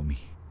normal for me.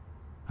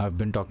 I've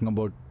been talking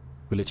about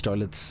village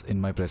toilets in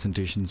my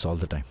presentations all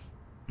the time.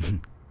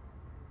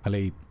 അല്ല,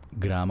 ഈ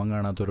ഗ്രാമം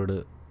കാണാത്തവരോട്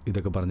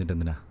ഇതൊക്കെ പറഞ്ഞിട്ട്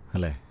എന്തിനാ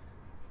അല്ലേ?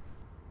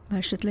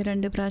 വർഷത്തിൽ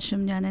 2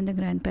 പ്രാവശ്യം ഞാൻ എൻ്റെ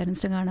ഗ്രാൻഡ്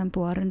പാരൻസിനെ കാണാൻ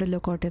പോകാറുണ്ടല്ലോ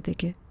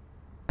കോട്ടയത്തേക്ക്.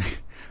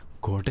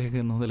 കോട്ടയൊക്കെ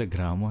എന്നതല്ലേ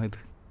ഗ്രാമമായത്?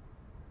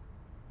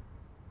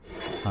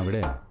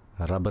 അവിടെ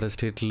റബ്ബർ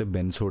എസ്റ്റേറ്റിൽ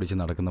ബെൻസ് ഓടിച്ച്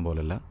നടക്കുന്ന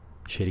പോലല്ല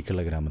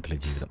ശരിക്കുള്ള ഗ്രാമത്തിലെ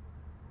ജീവിതം.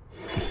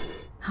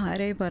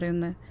 ആരായി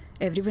പറയുന്നത്?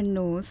 Everyone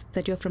knows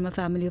that you are from A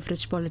family of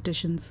rich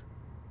politicians.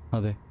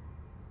 അതെ,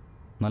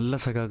 നല്ല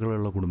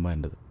സഖാക്കളുള്ള കുടുംബം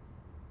എൻ്റെത്.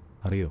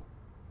 അറിയോ,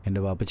 എൻ്റെ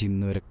വാപ്പച്ചി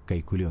ഇന്ന് വരെ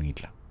കൈക്കൂലി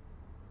വാങ്ങിയിട്ടില്ല.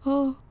 ഓ,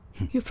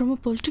 You're from a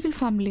political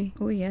family.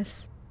 Oh yes,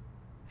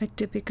 a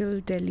typical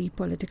Delhi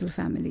political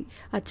family.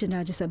 അച്ഛൻ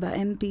രാജ്യസഭ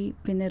MP,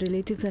 പിന്നെ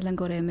റിലേറ്റീവ്സ് എല്ലാം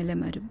കുറേ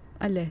MLA-മാരും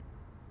അല്ലേ?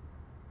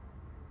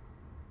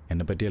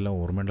 എന്നെ പറ്റിയെല്ലാം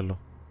ഓർമ്മയുണ്ടല്ലോ.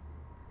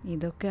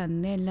 ഇതൊക്കെ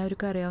അന്നേ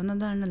എല്ലാവർക്കും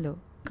അറിയാവുന്നതാണല്ലോ.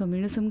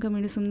 കമ്മ്യൂണിസം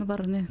എന്ന്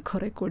പറഞ്ഞ്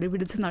കുറേ കൊടി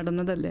പിടിച്ച്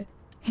നടന്നതല്ലേ.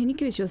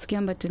 എനിക്ക്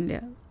വിശ്വസിക്കാൻ പറ്റില്ല.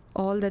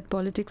 All that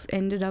politics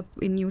ended up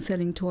in you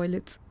selling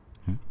toilets.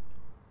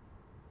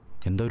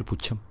 എന്താ ഒരു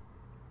പുച്ഛം?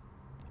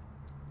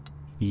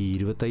 ഈ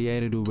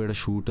 25,000 രൂപയുടെ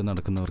ഷൂട്ട്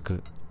നടക്കുന്നവർക്ക്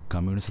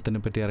കമ്മ്യൂണിസത്തിനെ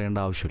പറ്റി അറിയേണ്ട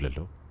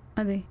ആവശ്യമില്ലല്ലോ.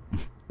 അതെ,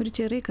 ഒരു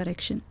ചെറിയ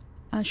കറക്ഷൻ.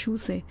 ആ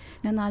ഷൂസേ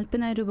ഞാൻ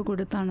 40,000 രൂപ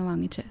കൊടുത്താണ്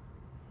വാങ്ങിച്ചത്.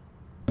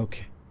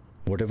 Okay,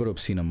 what ever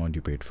obscene amount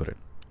U paid for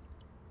it.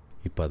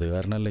 ഇപ്പം അത്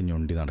കാരണമല്ലേ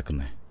ഞൊണ്ടി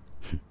നടക്കുന്നേ.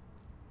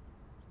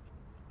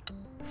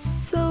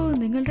 സോ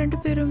നിങ്ങൾ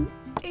രണ്ടുപേരും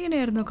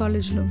എങ്ങനെയായിരുന്നു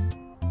കോളേജിലും?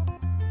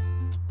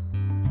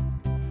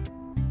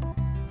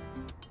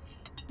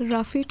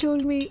 Rafi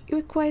told me you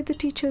acquired the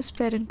teacher's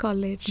pair in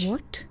college.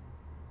 What?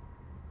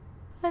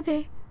 അതെ,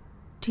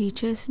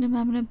 ടീച്ചേഴ്സിന്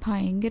മാമിനെ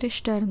ഭയങ്കര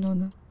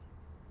ഇഷ്ടമായിരുന്നു.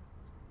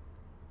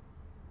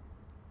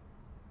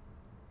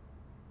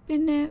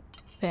 പിന്നെ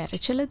വേറെ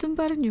ചിലതും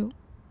പറഞ്ഞു.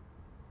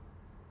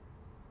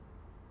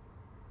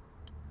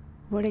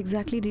 What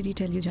exactly did he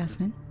tell you,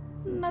 Jasmine?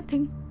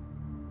 Nothing.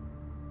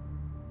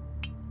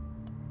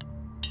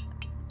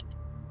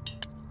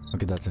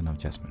 Okay, that's enough,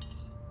 Jasmine.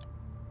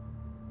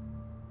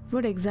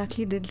 What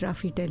exactly did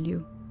Rafi tell you,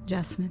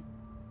 Jasmine?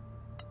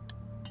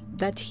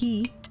 That he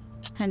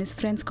and his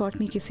friends caught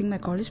me kissing my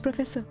college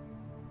professor?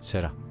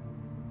 Sarah.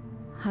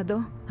 അതോ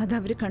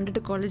അതവർ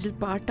കണ്ടിട്ട് കോളേജിൽ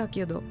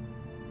പാട്ടാക്കിയതോ?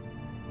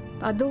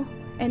 അതോ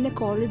എന്നെ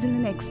കോളേജിൽ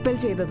നിന്ന് expel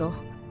ചെയ്തതോ?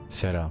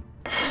 Sarah.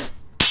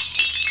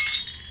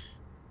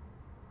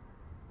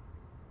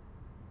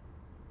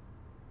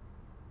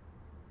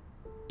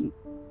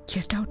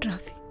 Get out,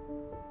 Rafi.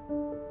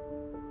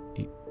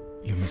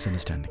 You're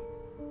misunderstanding.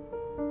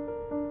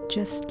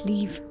 Just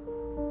leave.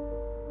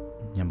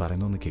 ഞാൻ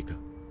പറയുന്നൊന്ന് കേൾക്ക്.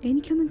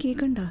 എനിക്കൊന്നും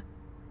കേൾക്കണ്ട.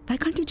 Why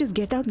can't you just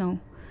get out now?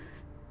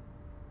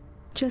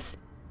 Just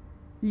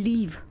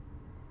leave.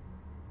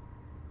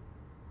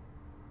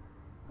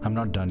 I'm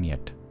not done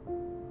yet.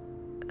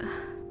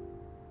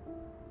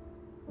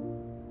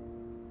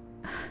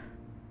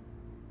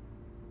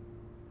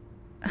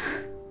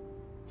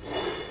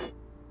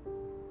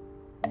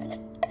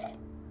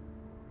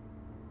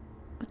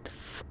 What the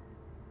f...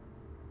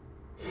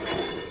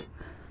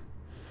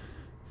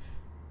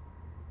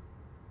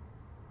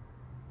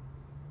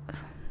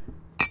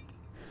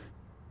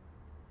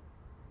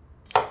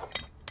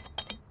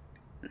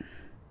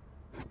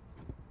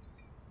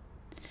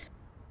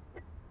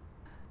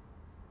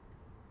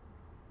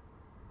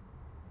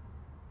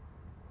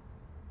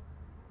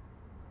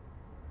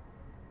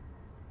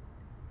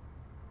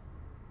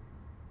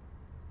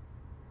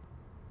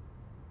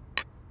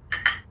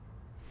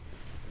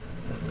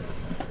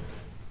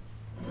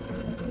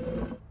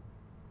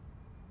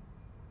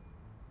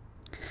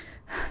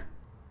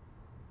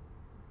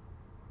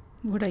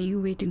 What are you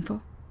waiting for?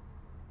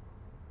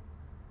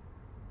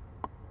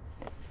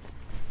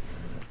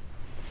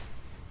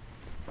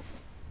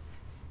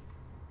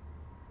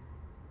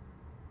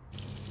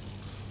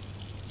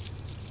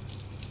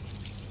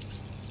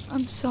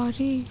 I'm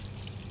sorry.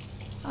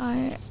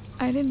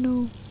 I didn't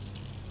know.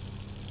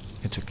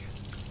 It's okay.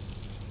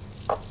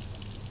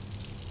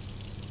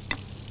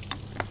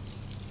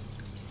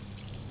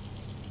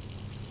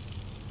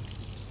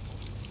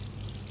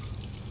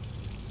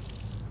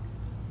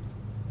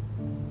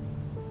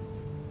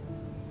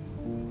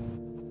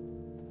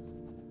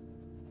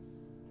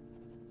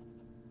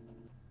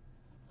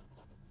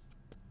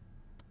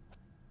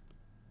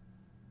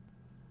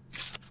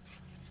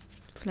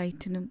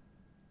 ഫ്ലൈറ്റിനും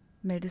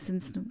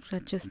മെഡിസിൻസിനും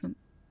റച്ചസിനും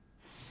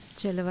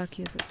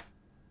ചെലവാക്കിയത്.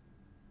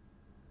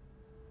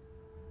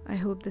 I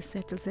hope this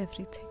settles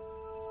everything.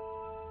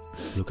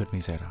 Look at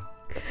me, Sarah.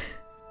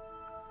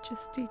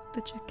 Just take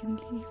the check and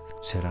leave.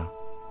 Sarah.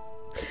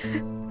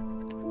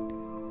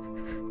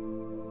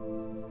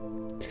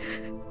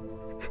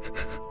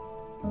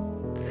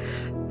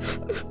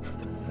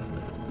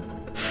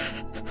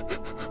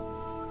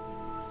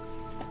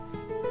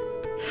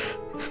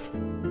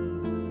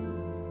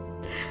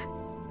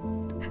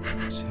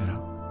 Sarah.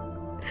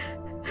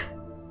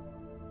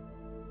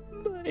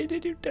 Why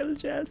did you tell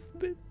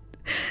Jasmine?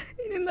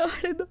 ഇനി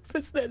നാളെ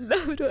ഓഫീസിൽ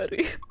എല്ലാവരും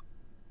അറിയും.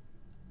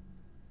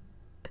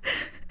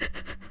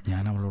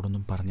 ഞാൻ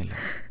അവളോടൊന്നും പറഞ്ഞില്ല.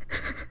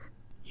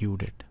 You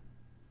did.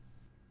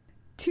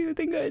 Do you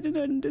think I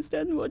didn't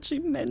understand what she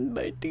meant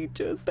by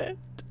teacher's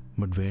pet?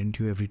 But weren't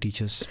you every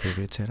teacher's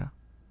favorite, Sarah?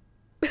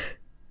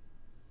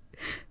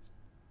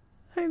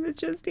 I was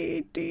just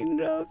 18,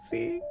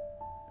 Rafi.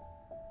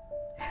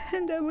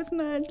 And I was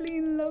madly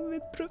in love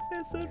with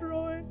Professor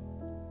Roy.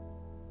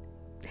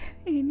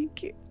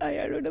 എനിക്ക്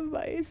അയാളുടെ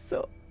വയസ്സോ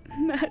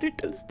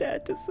marital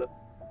സ്റ്റാറ്റസോ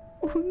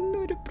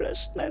ഒന്നൊരു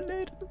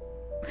പ്രശ്നമല്ലായിരുന്നു.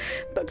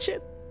 പക്ഷെ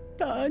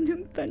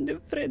താനും തൻ്റെ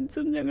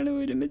ഫ്രണ്ട്സും ഞങ്ങൾ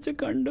ഒരുമിച്ച്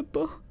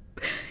കണ്ടപ്പോൾ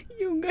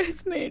you guys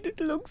made it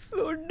look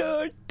so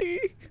dirty.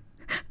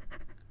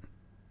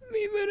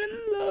 We were in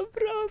love,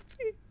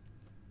 Rafi.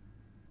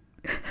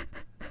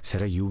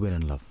 Sarah, you were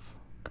in love.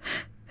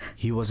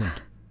 He wasn't.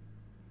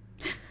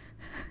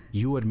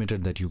 You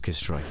admitted that you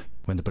kissed Roy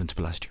when the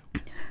principal asked you.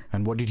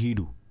 And what did he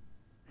do?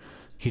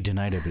 He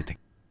denied everything.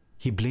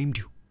 He blamed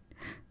you.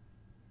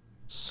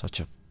 Such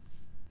a...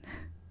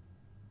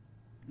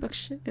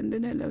 പക്ഷെ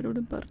എന്തിനാ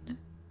എല്ലാവരോടും പറഞ്ഞു?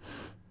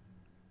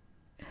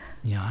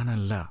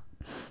 ഞാനല്ല,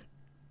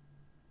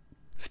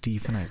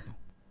 സ്റ്റീഫനായിരുന്നു.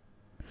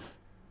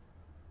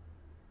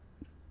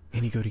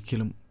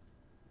 എനിക്കൊരിക്കലും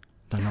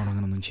തന്നോട്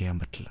അങ്ങനൊന്നും ചെയ്യാൻ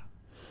പറ്റില്ല.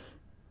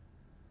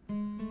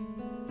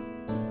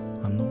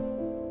 അന്നും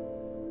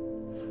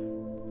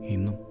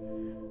ഇന്നും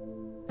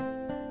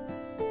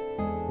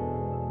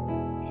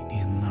ഇനി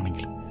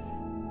എന്നാണെങ്കിലും.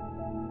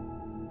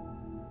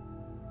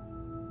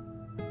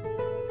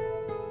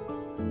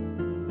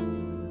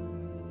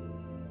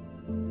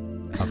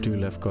 After you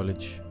left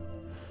college,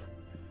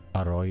 ആ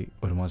റോയ്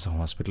ഒരു മാസം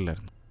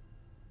ഹോസ്പിറ്റലിലായിരുന്നു.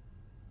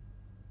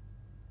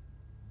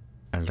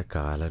 അയാളുടെ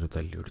കാലൊരു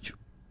തല്ലി ഒടിച്ചു.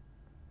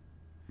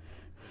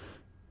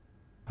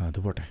 അത്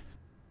പോട്ടെ.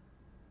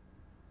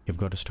 You've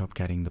got to stop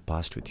carrying the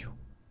past with you.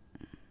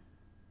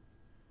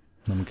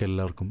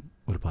 നമുക്കെല്ലാവർക്കും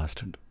ഒരു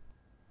പാസ്റ്റ് ഉണ്ട്.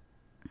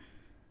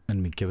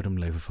 മിക്കവരും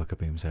ലൈഫ്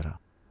ഫക്കപ്പ് ചെയ്യും സാറാ.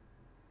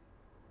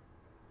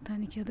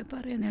 തനിക്കത്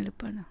പറയാൻ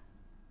എളുപ്പമാണ്.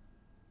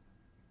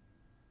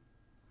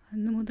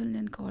 അന്ന് മുതൽ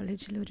ഞാൻ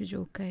കോളേജിൽ ഒരു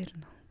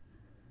ജോക്കായിരുന്നു.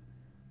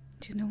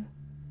 You know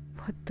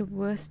what the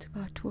worst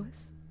part was?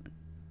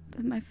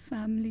 That my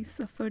family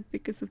suffered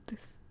because of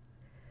this.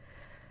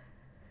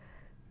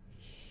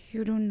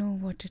 You don't know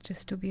what it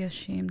is to be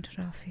ashamed,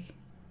 Rafi.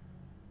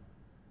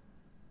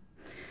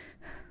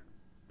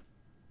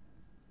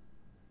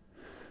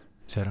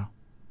 Sarah,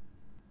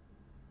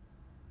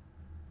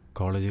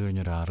 college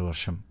കഴിഞ്ഞൊരു 6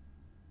 വർഷം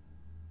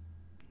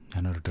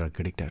ഞാനൊരു ഡ്രഗ്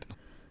അഡിക്റ്റ് ആയിരുന്നു.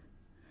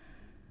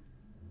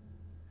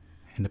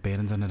 എൻ്റെ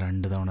പേരൻസ് എന്നെ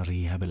 2 തവണ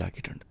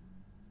റീഹാബിലാക്കിയിട്ടുണ്ട്.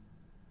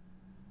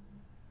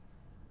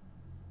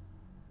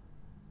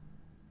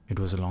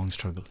 It was A long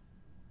struggle.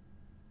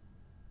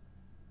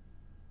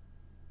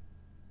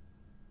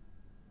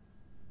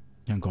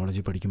 ഞാൻ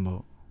കോളേജിൽ പഠിക്കുമ്പോൾ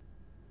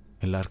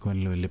എല്ലാവർക്കും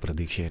എന്നിൽ വലിയ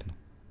പ്രതീക്ഷയായിരുന്നു.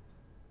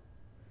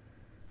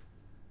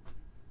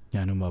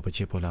 ഞാനും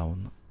വാപ്പച്ചിയെ പോലെ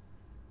ആവുന്നു.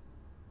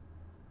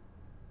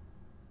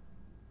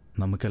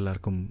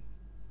 നമുക്കെല്ലാവർക്കും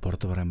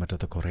പുറത്ത് പറയാൻ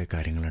പറ്റാത്ത കുറേ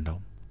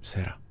കാര്യങ്ങളുണ്ടാവും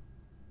സേറ.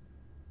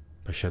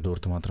 പക്ഷെ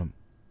അതോർത്ത് മാത്രം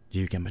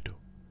ജീവിക്കാൻ പറ്റുമോ?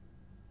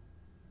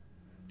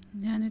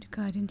 ഞാനൊരു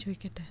കാര്യം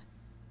ചോദിക്കട്ടെ.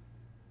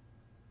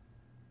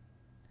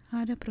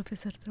 ആരാ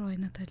പ്രൊഫസർ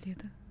റോയിനെ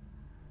തല്ലിയത്?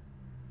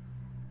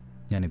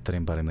 ഞാൻ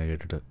ഇത്രയും പറയുന്നത്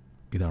കേട്ടിട്ട്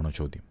ഇതാണോ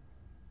ചോദ്യം?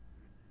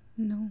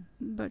 No,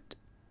 but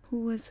who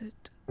was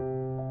it?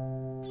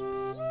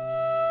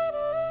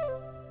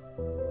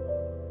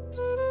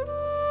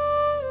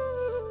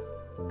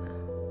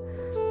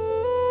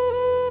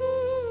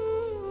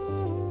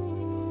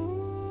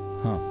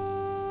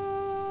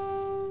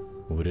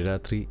 ഒരു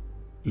രാത്രി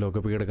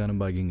ലോക്കപ്പ് കിടക്കാനും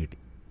ഭാഗ്യം കിട്ടി.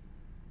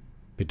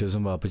 പിറ്റേ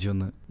ദിവസം വാപ്പച്ചി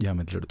വന്ന്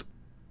ജാമ്യത്തിലെടുത്തു.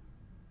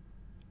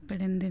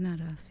 എന്തിനാ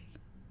റാഫി?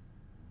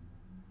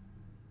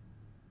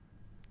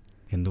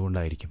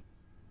 എന്തുകൊണ്ടായിരിക്കും?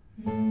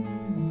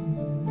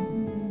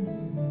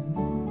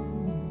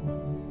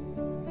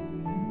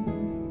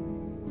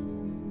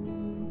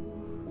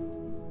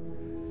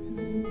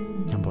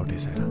 ഞാൻ പോട്ടെ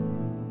സേറാ.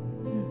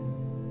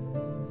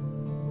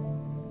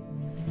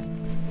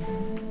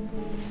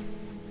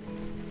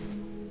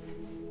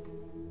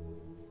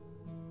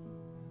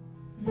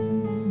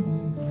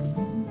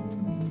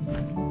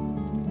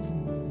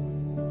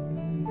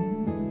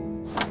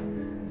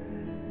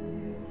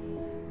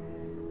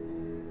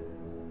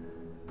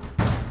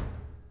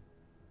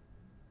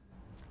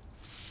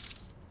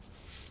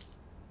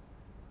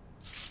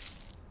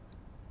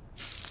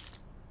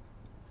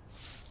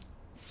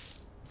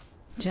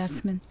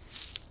 ജാസ്മിൻ,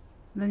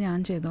 ഇത് ഞാൻ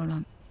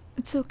ചെയ്തോളാം.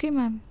 It's okay,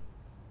 ma'am.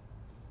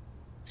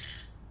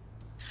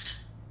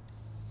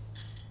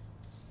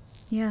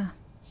 Yeah,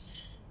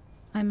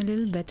 I'm a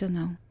little better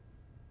now.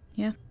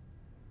 Yeah.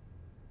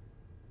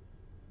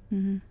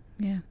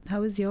 Yeah. How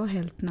is your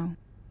health now?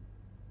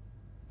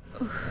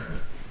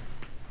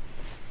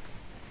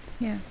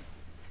 Yeah.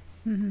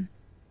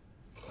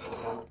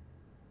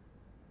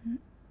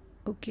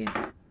 Okay.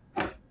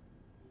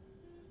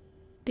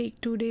 Take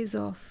 2 days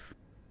off.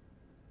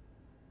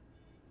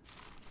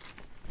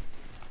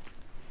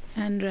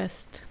 And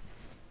rest.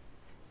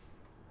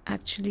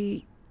 Actually,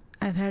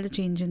 I've had a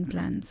change in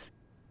plans.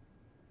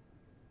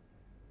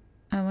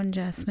 I want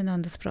Jasmine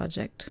on this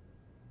project.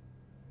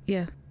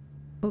 Yeah.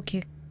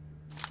 Okay.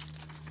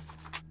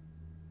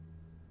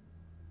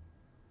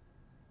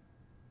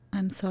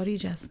 I'm sorry,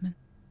 Jasmine.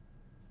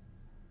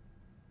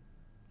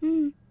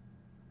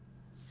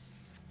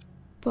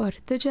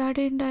 പുറത്ത്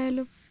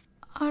ചാടിയുണ്ടായാലും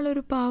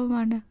ആളൊരു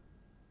പാവമാണ്.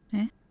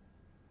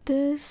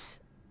 This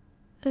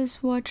is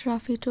what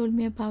Rafi told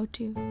me about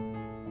you.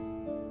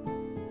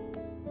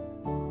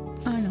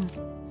 Ano?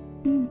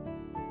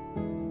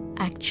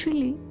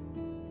 Actually,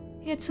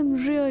 he had some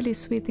really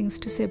sweet things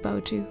to say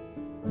about you.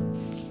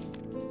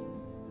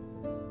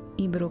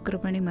 ഈ broker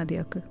പണി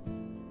മതിയാക്ക്.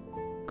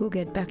 Go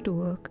get back to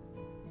work.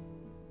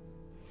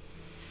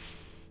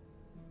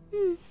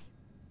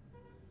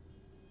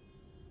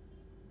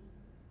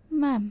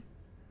 Ma'am,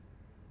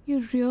 You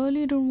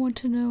really don't want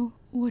to know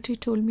what he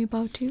told me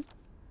about you?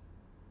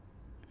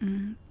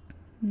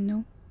 No.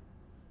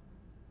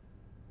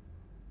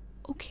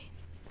 Okay.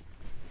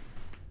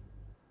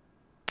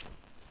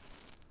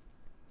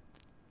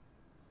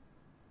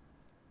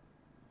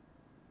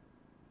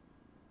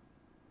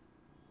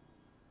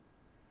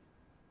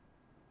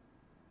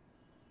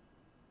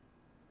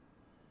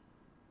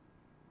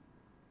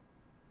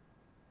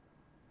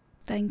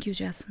 Thank you,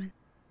 Jasmine.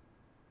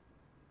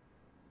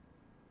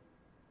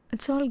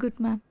 It's all good,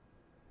 ma'am.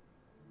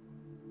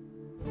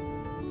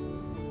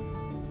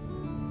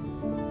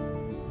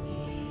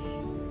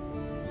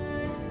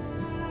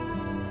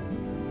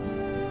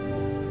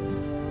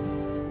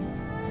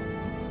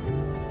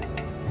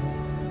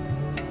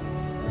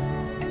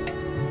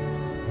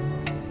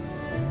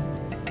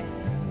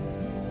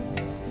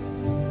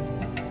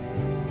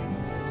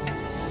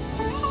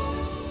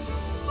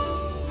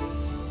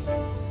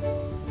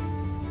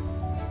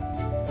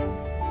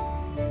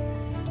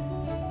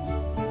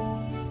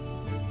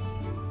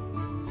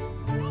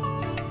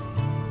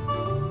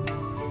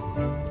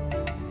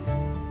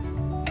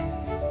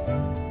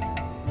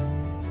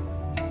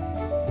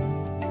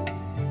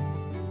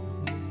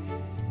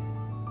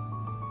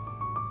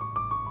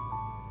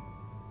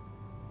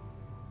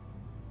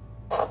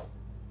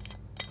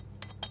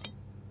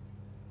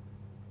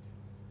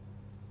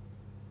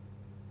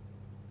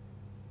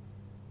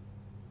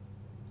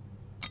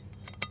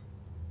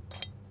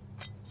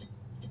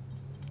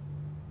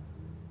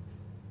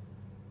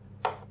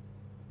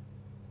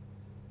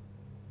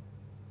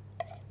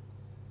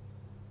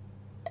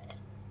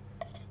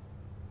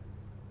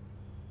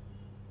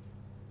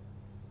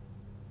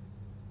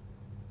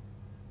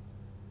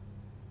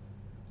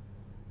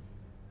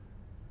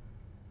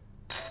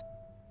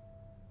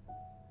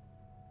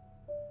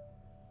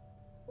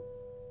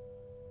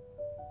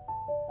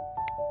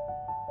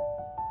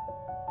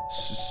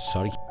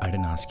 Sorry, I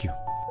didn't ask you.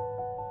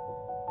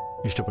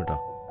 ഇഷ്ടപ്പെട്ടോ?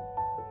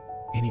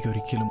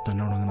 എനിക്കൊരിക്കലും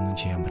തന്നോട് അങ്ങനൊന്നും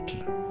ചെയ്യാൻ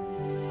പറ്റില്ല.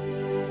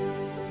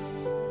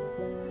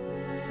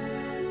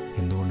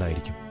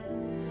 എന്തുകൊണ്ടായിരിക്കും?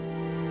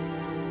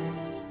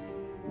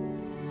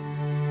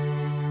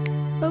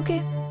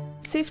 Okay.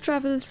 Safe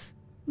travels.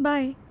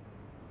 Bye.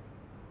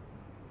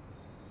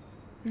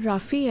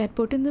 Rafi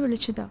airport in the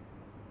village.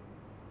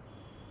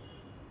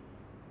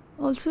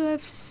 Also,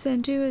 I've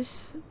sent you his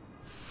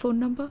phone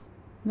number.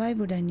 Why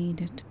would I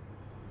need it?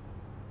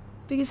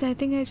 Because I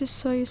think I just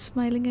saw you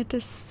smiling at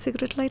his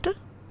cigarette lighter.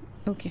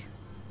 Okay.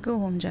 Go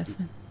home,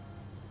 Jasmine.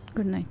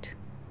 Good night.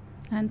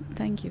 And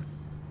thank you.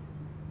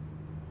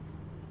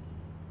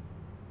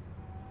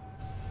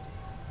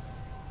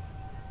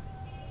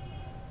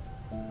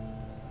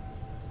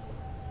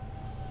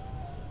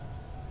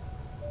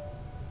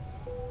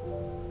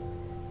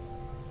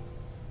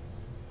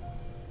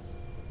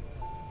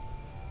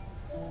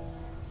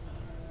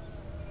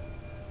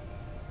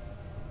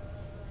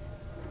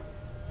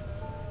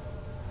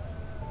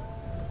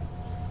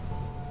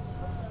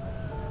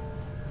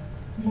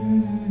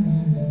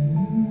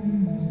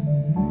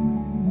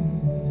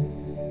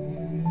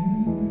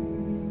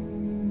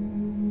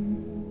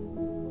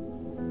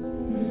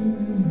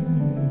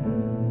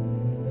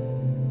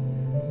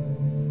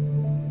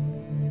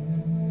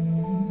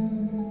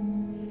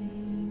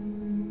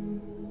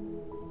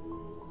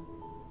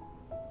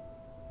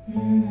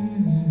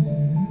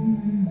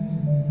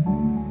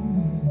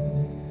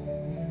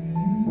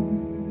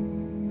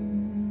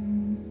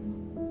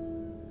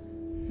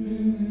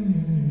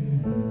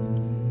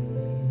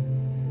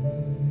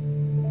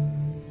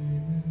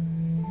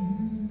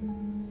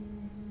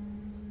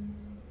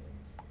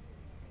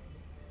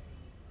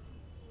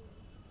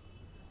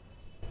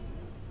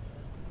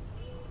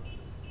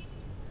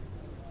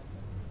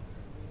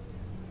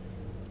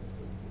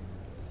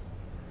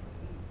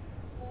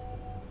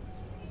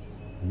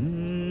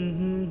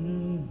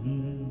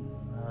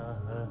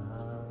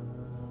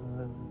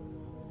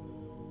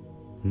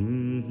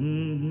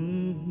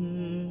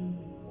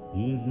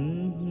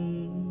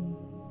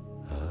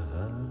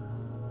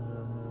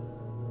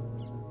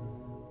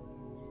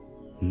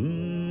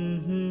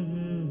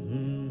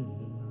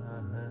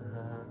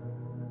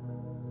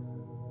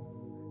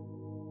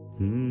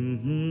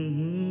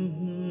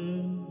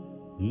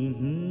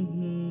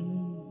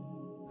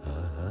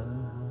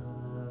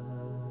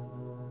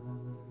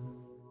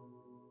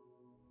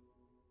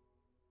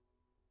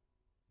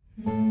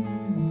 Mm-hmm.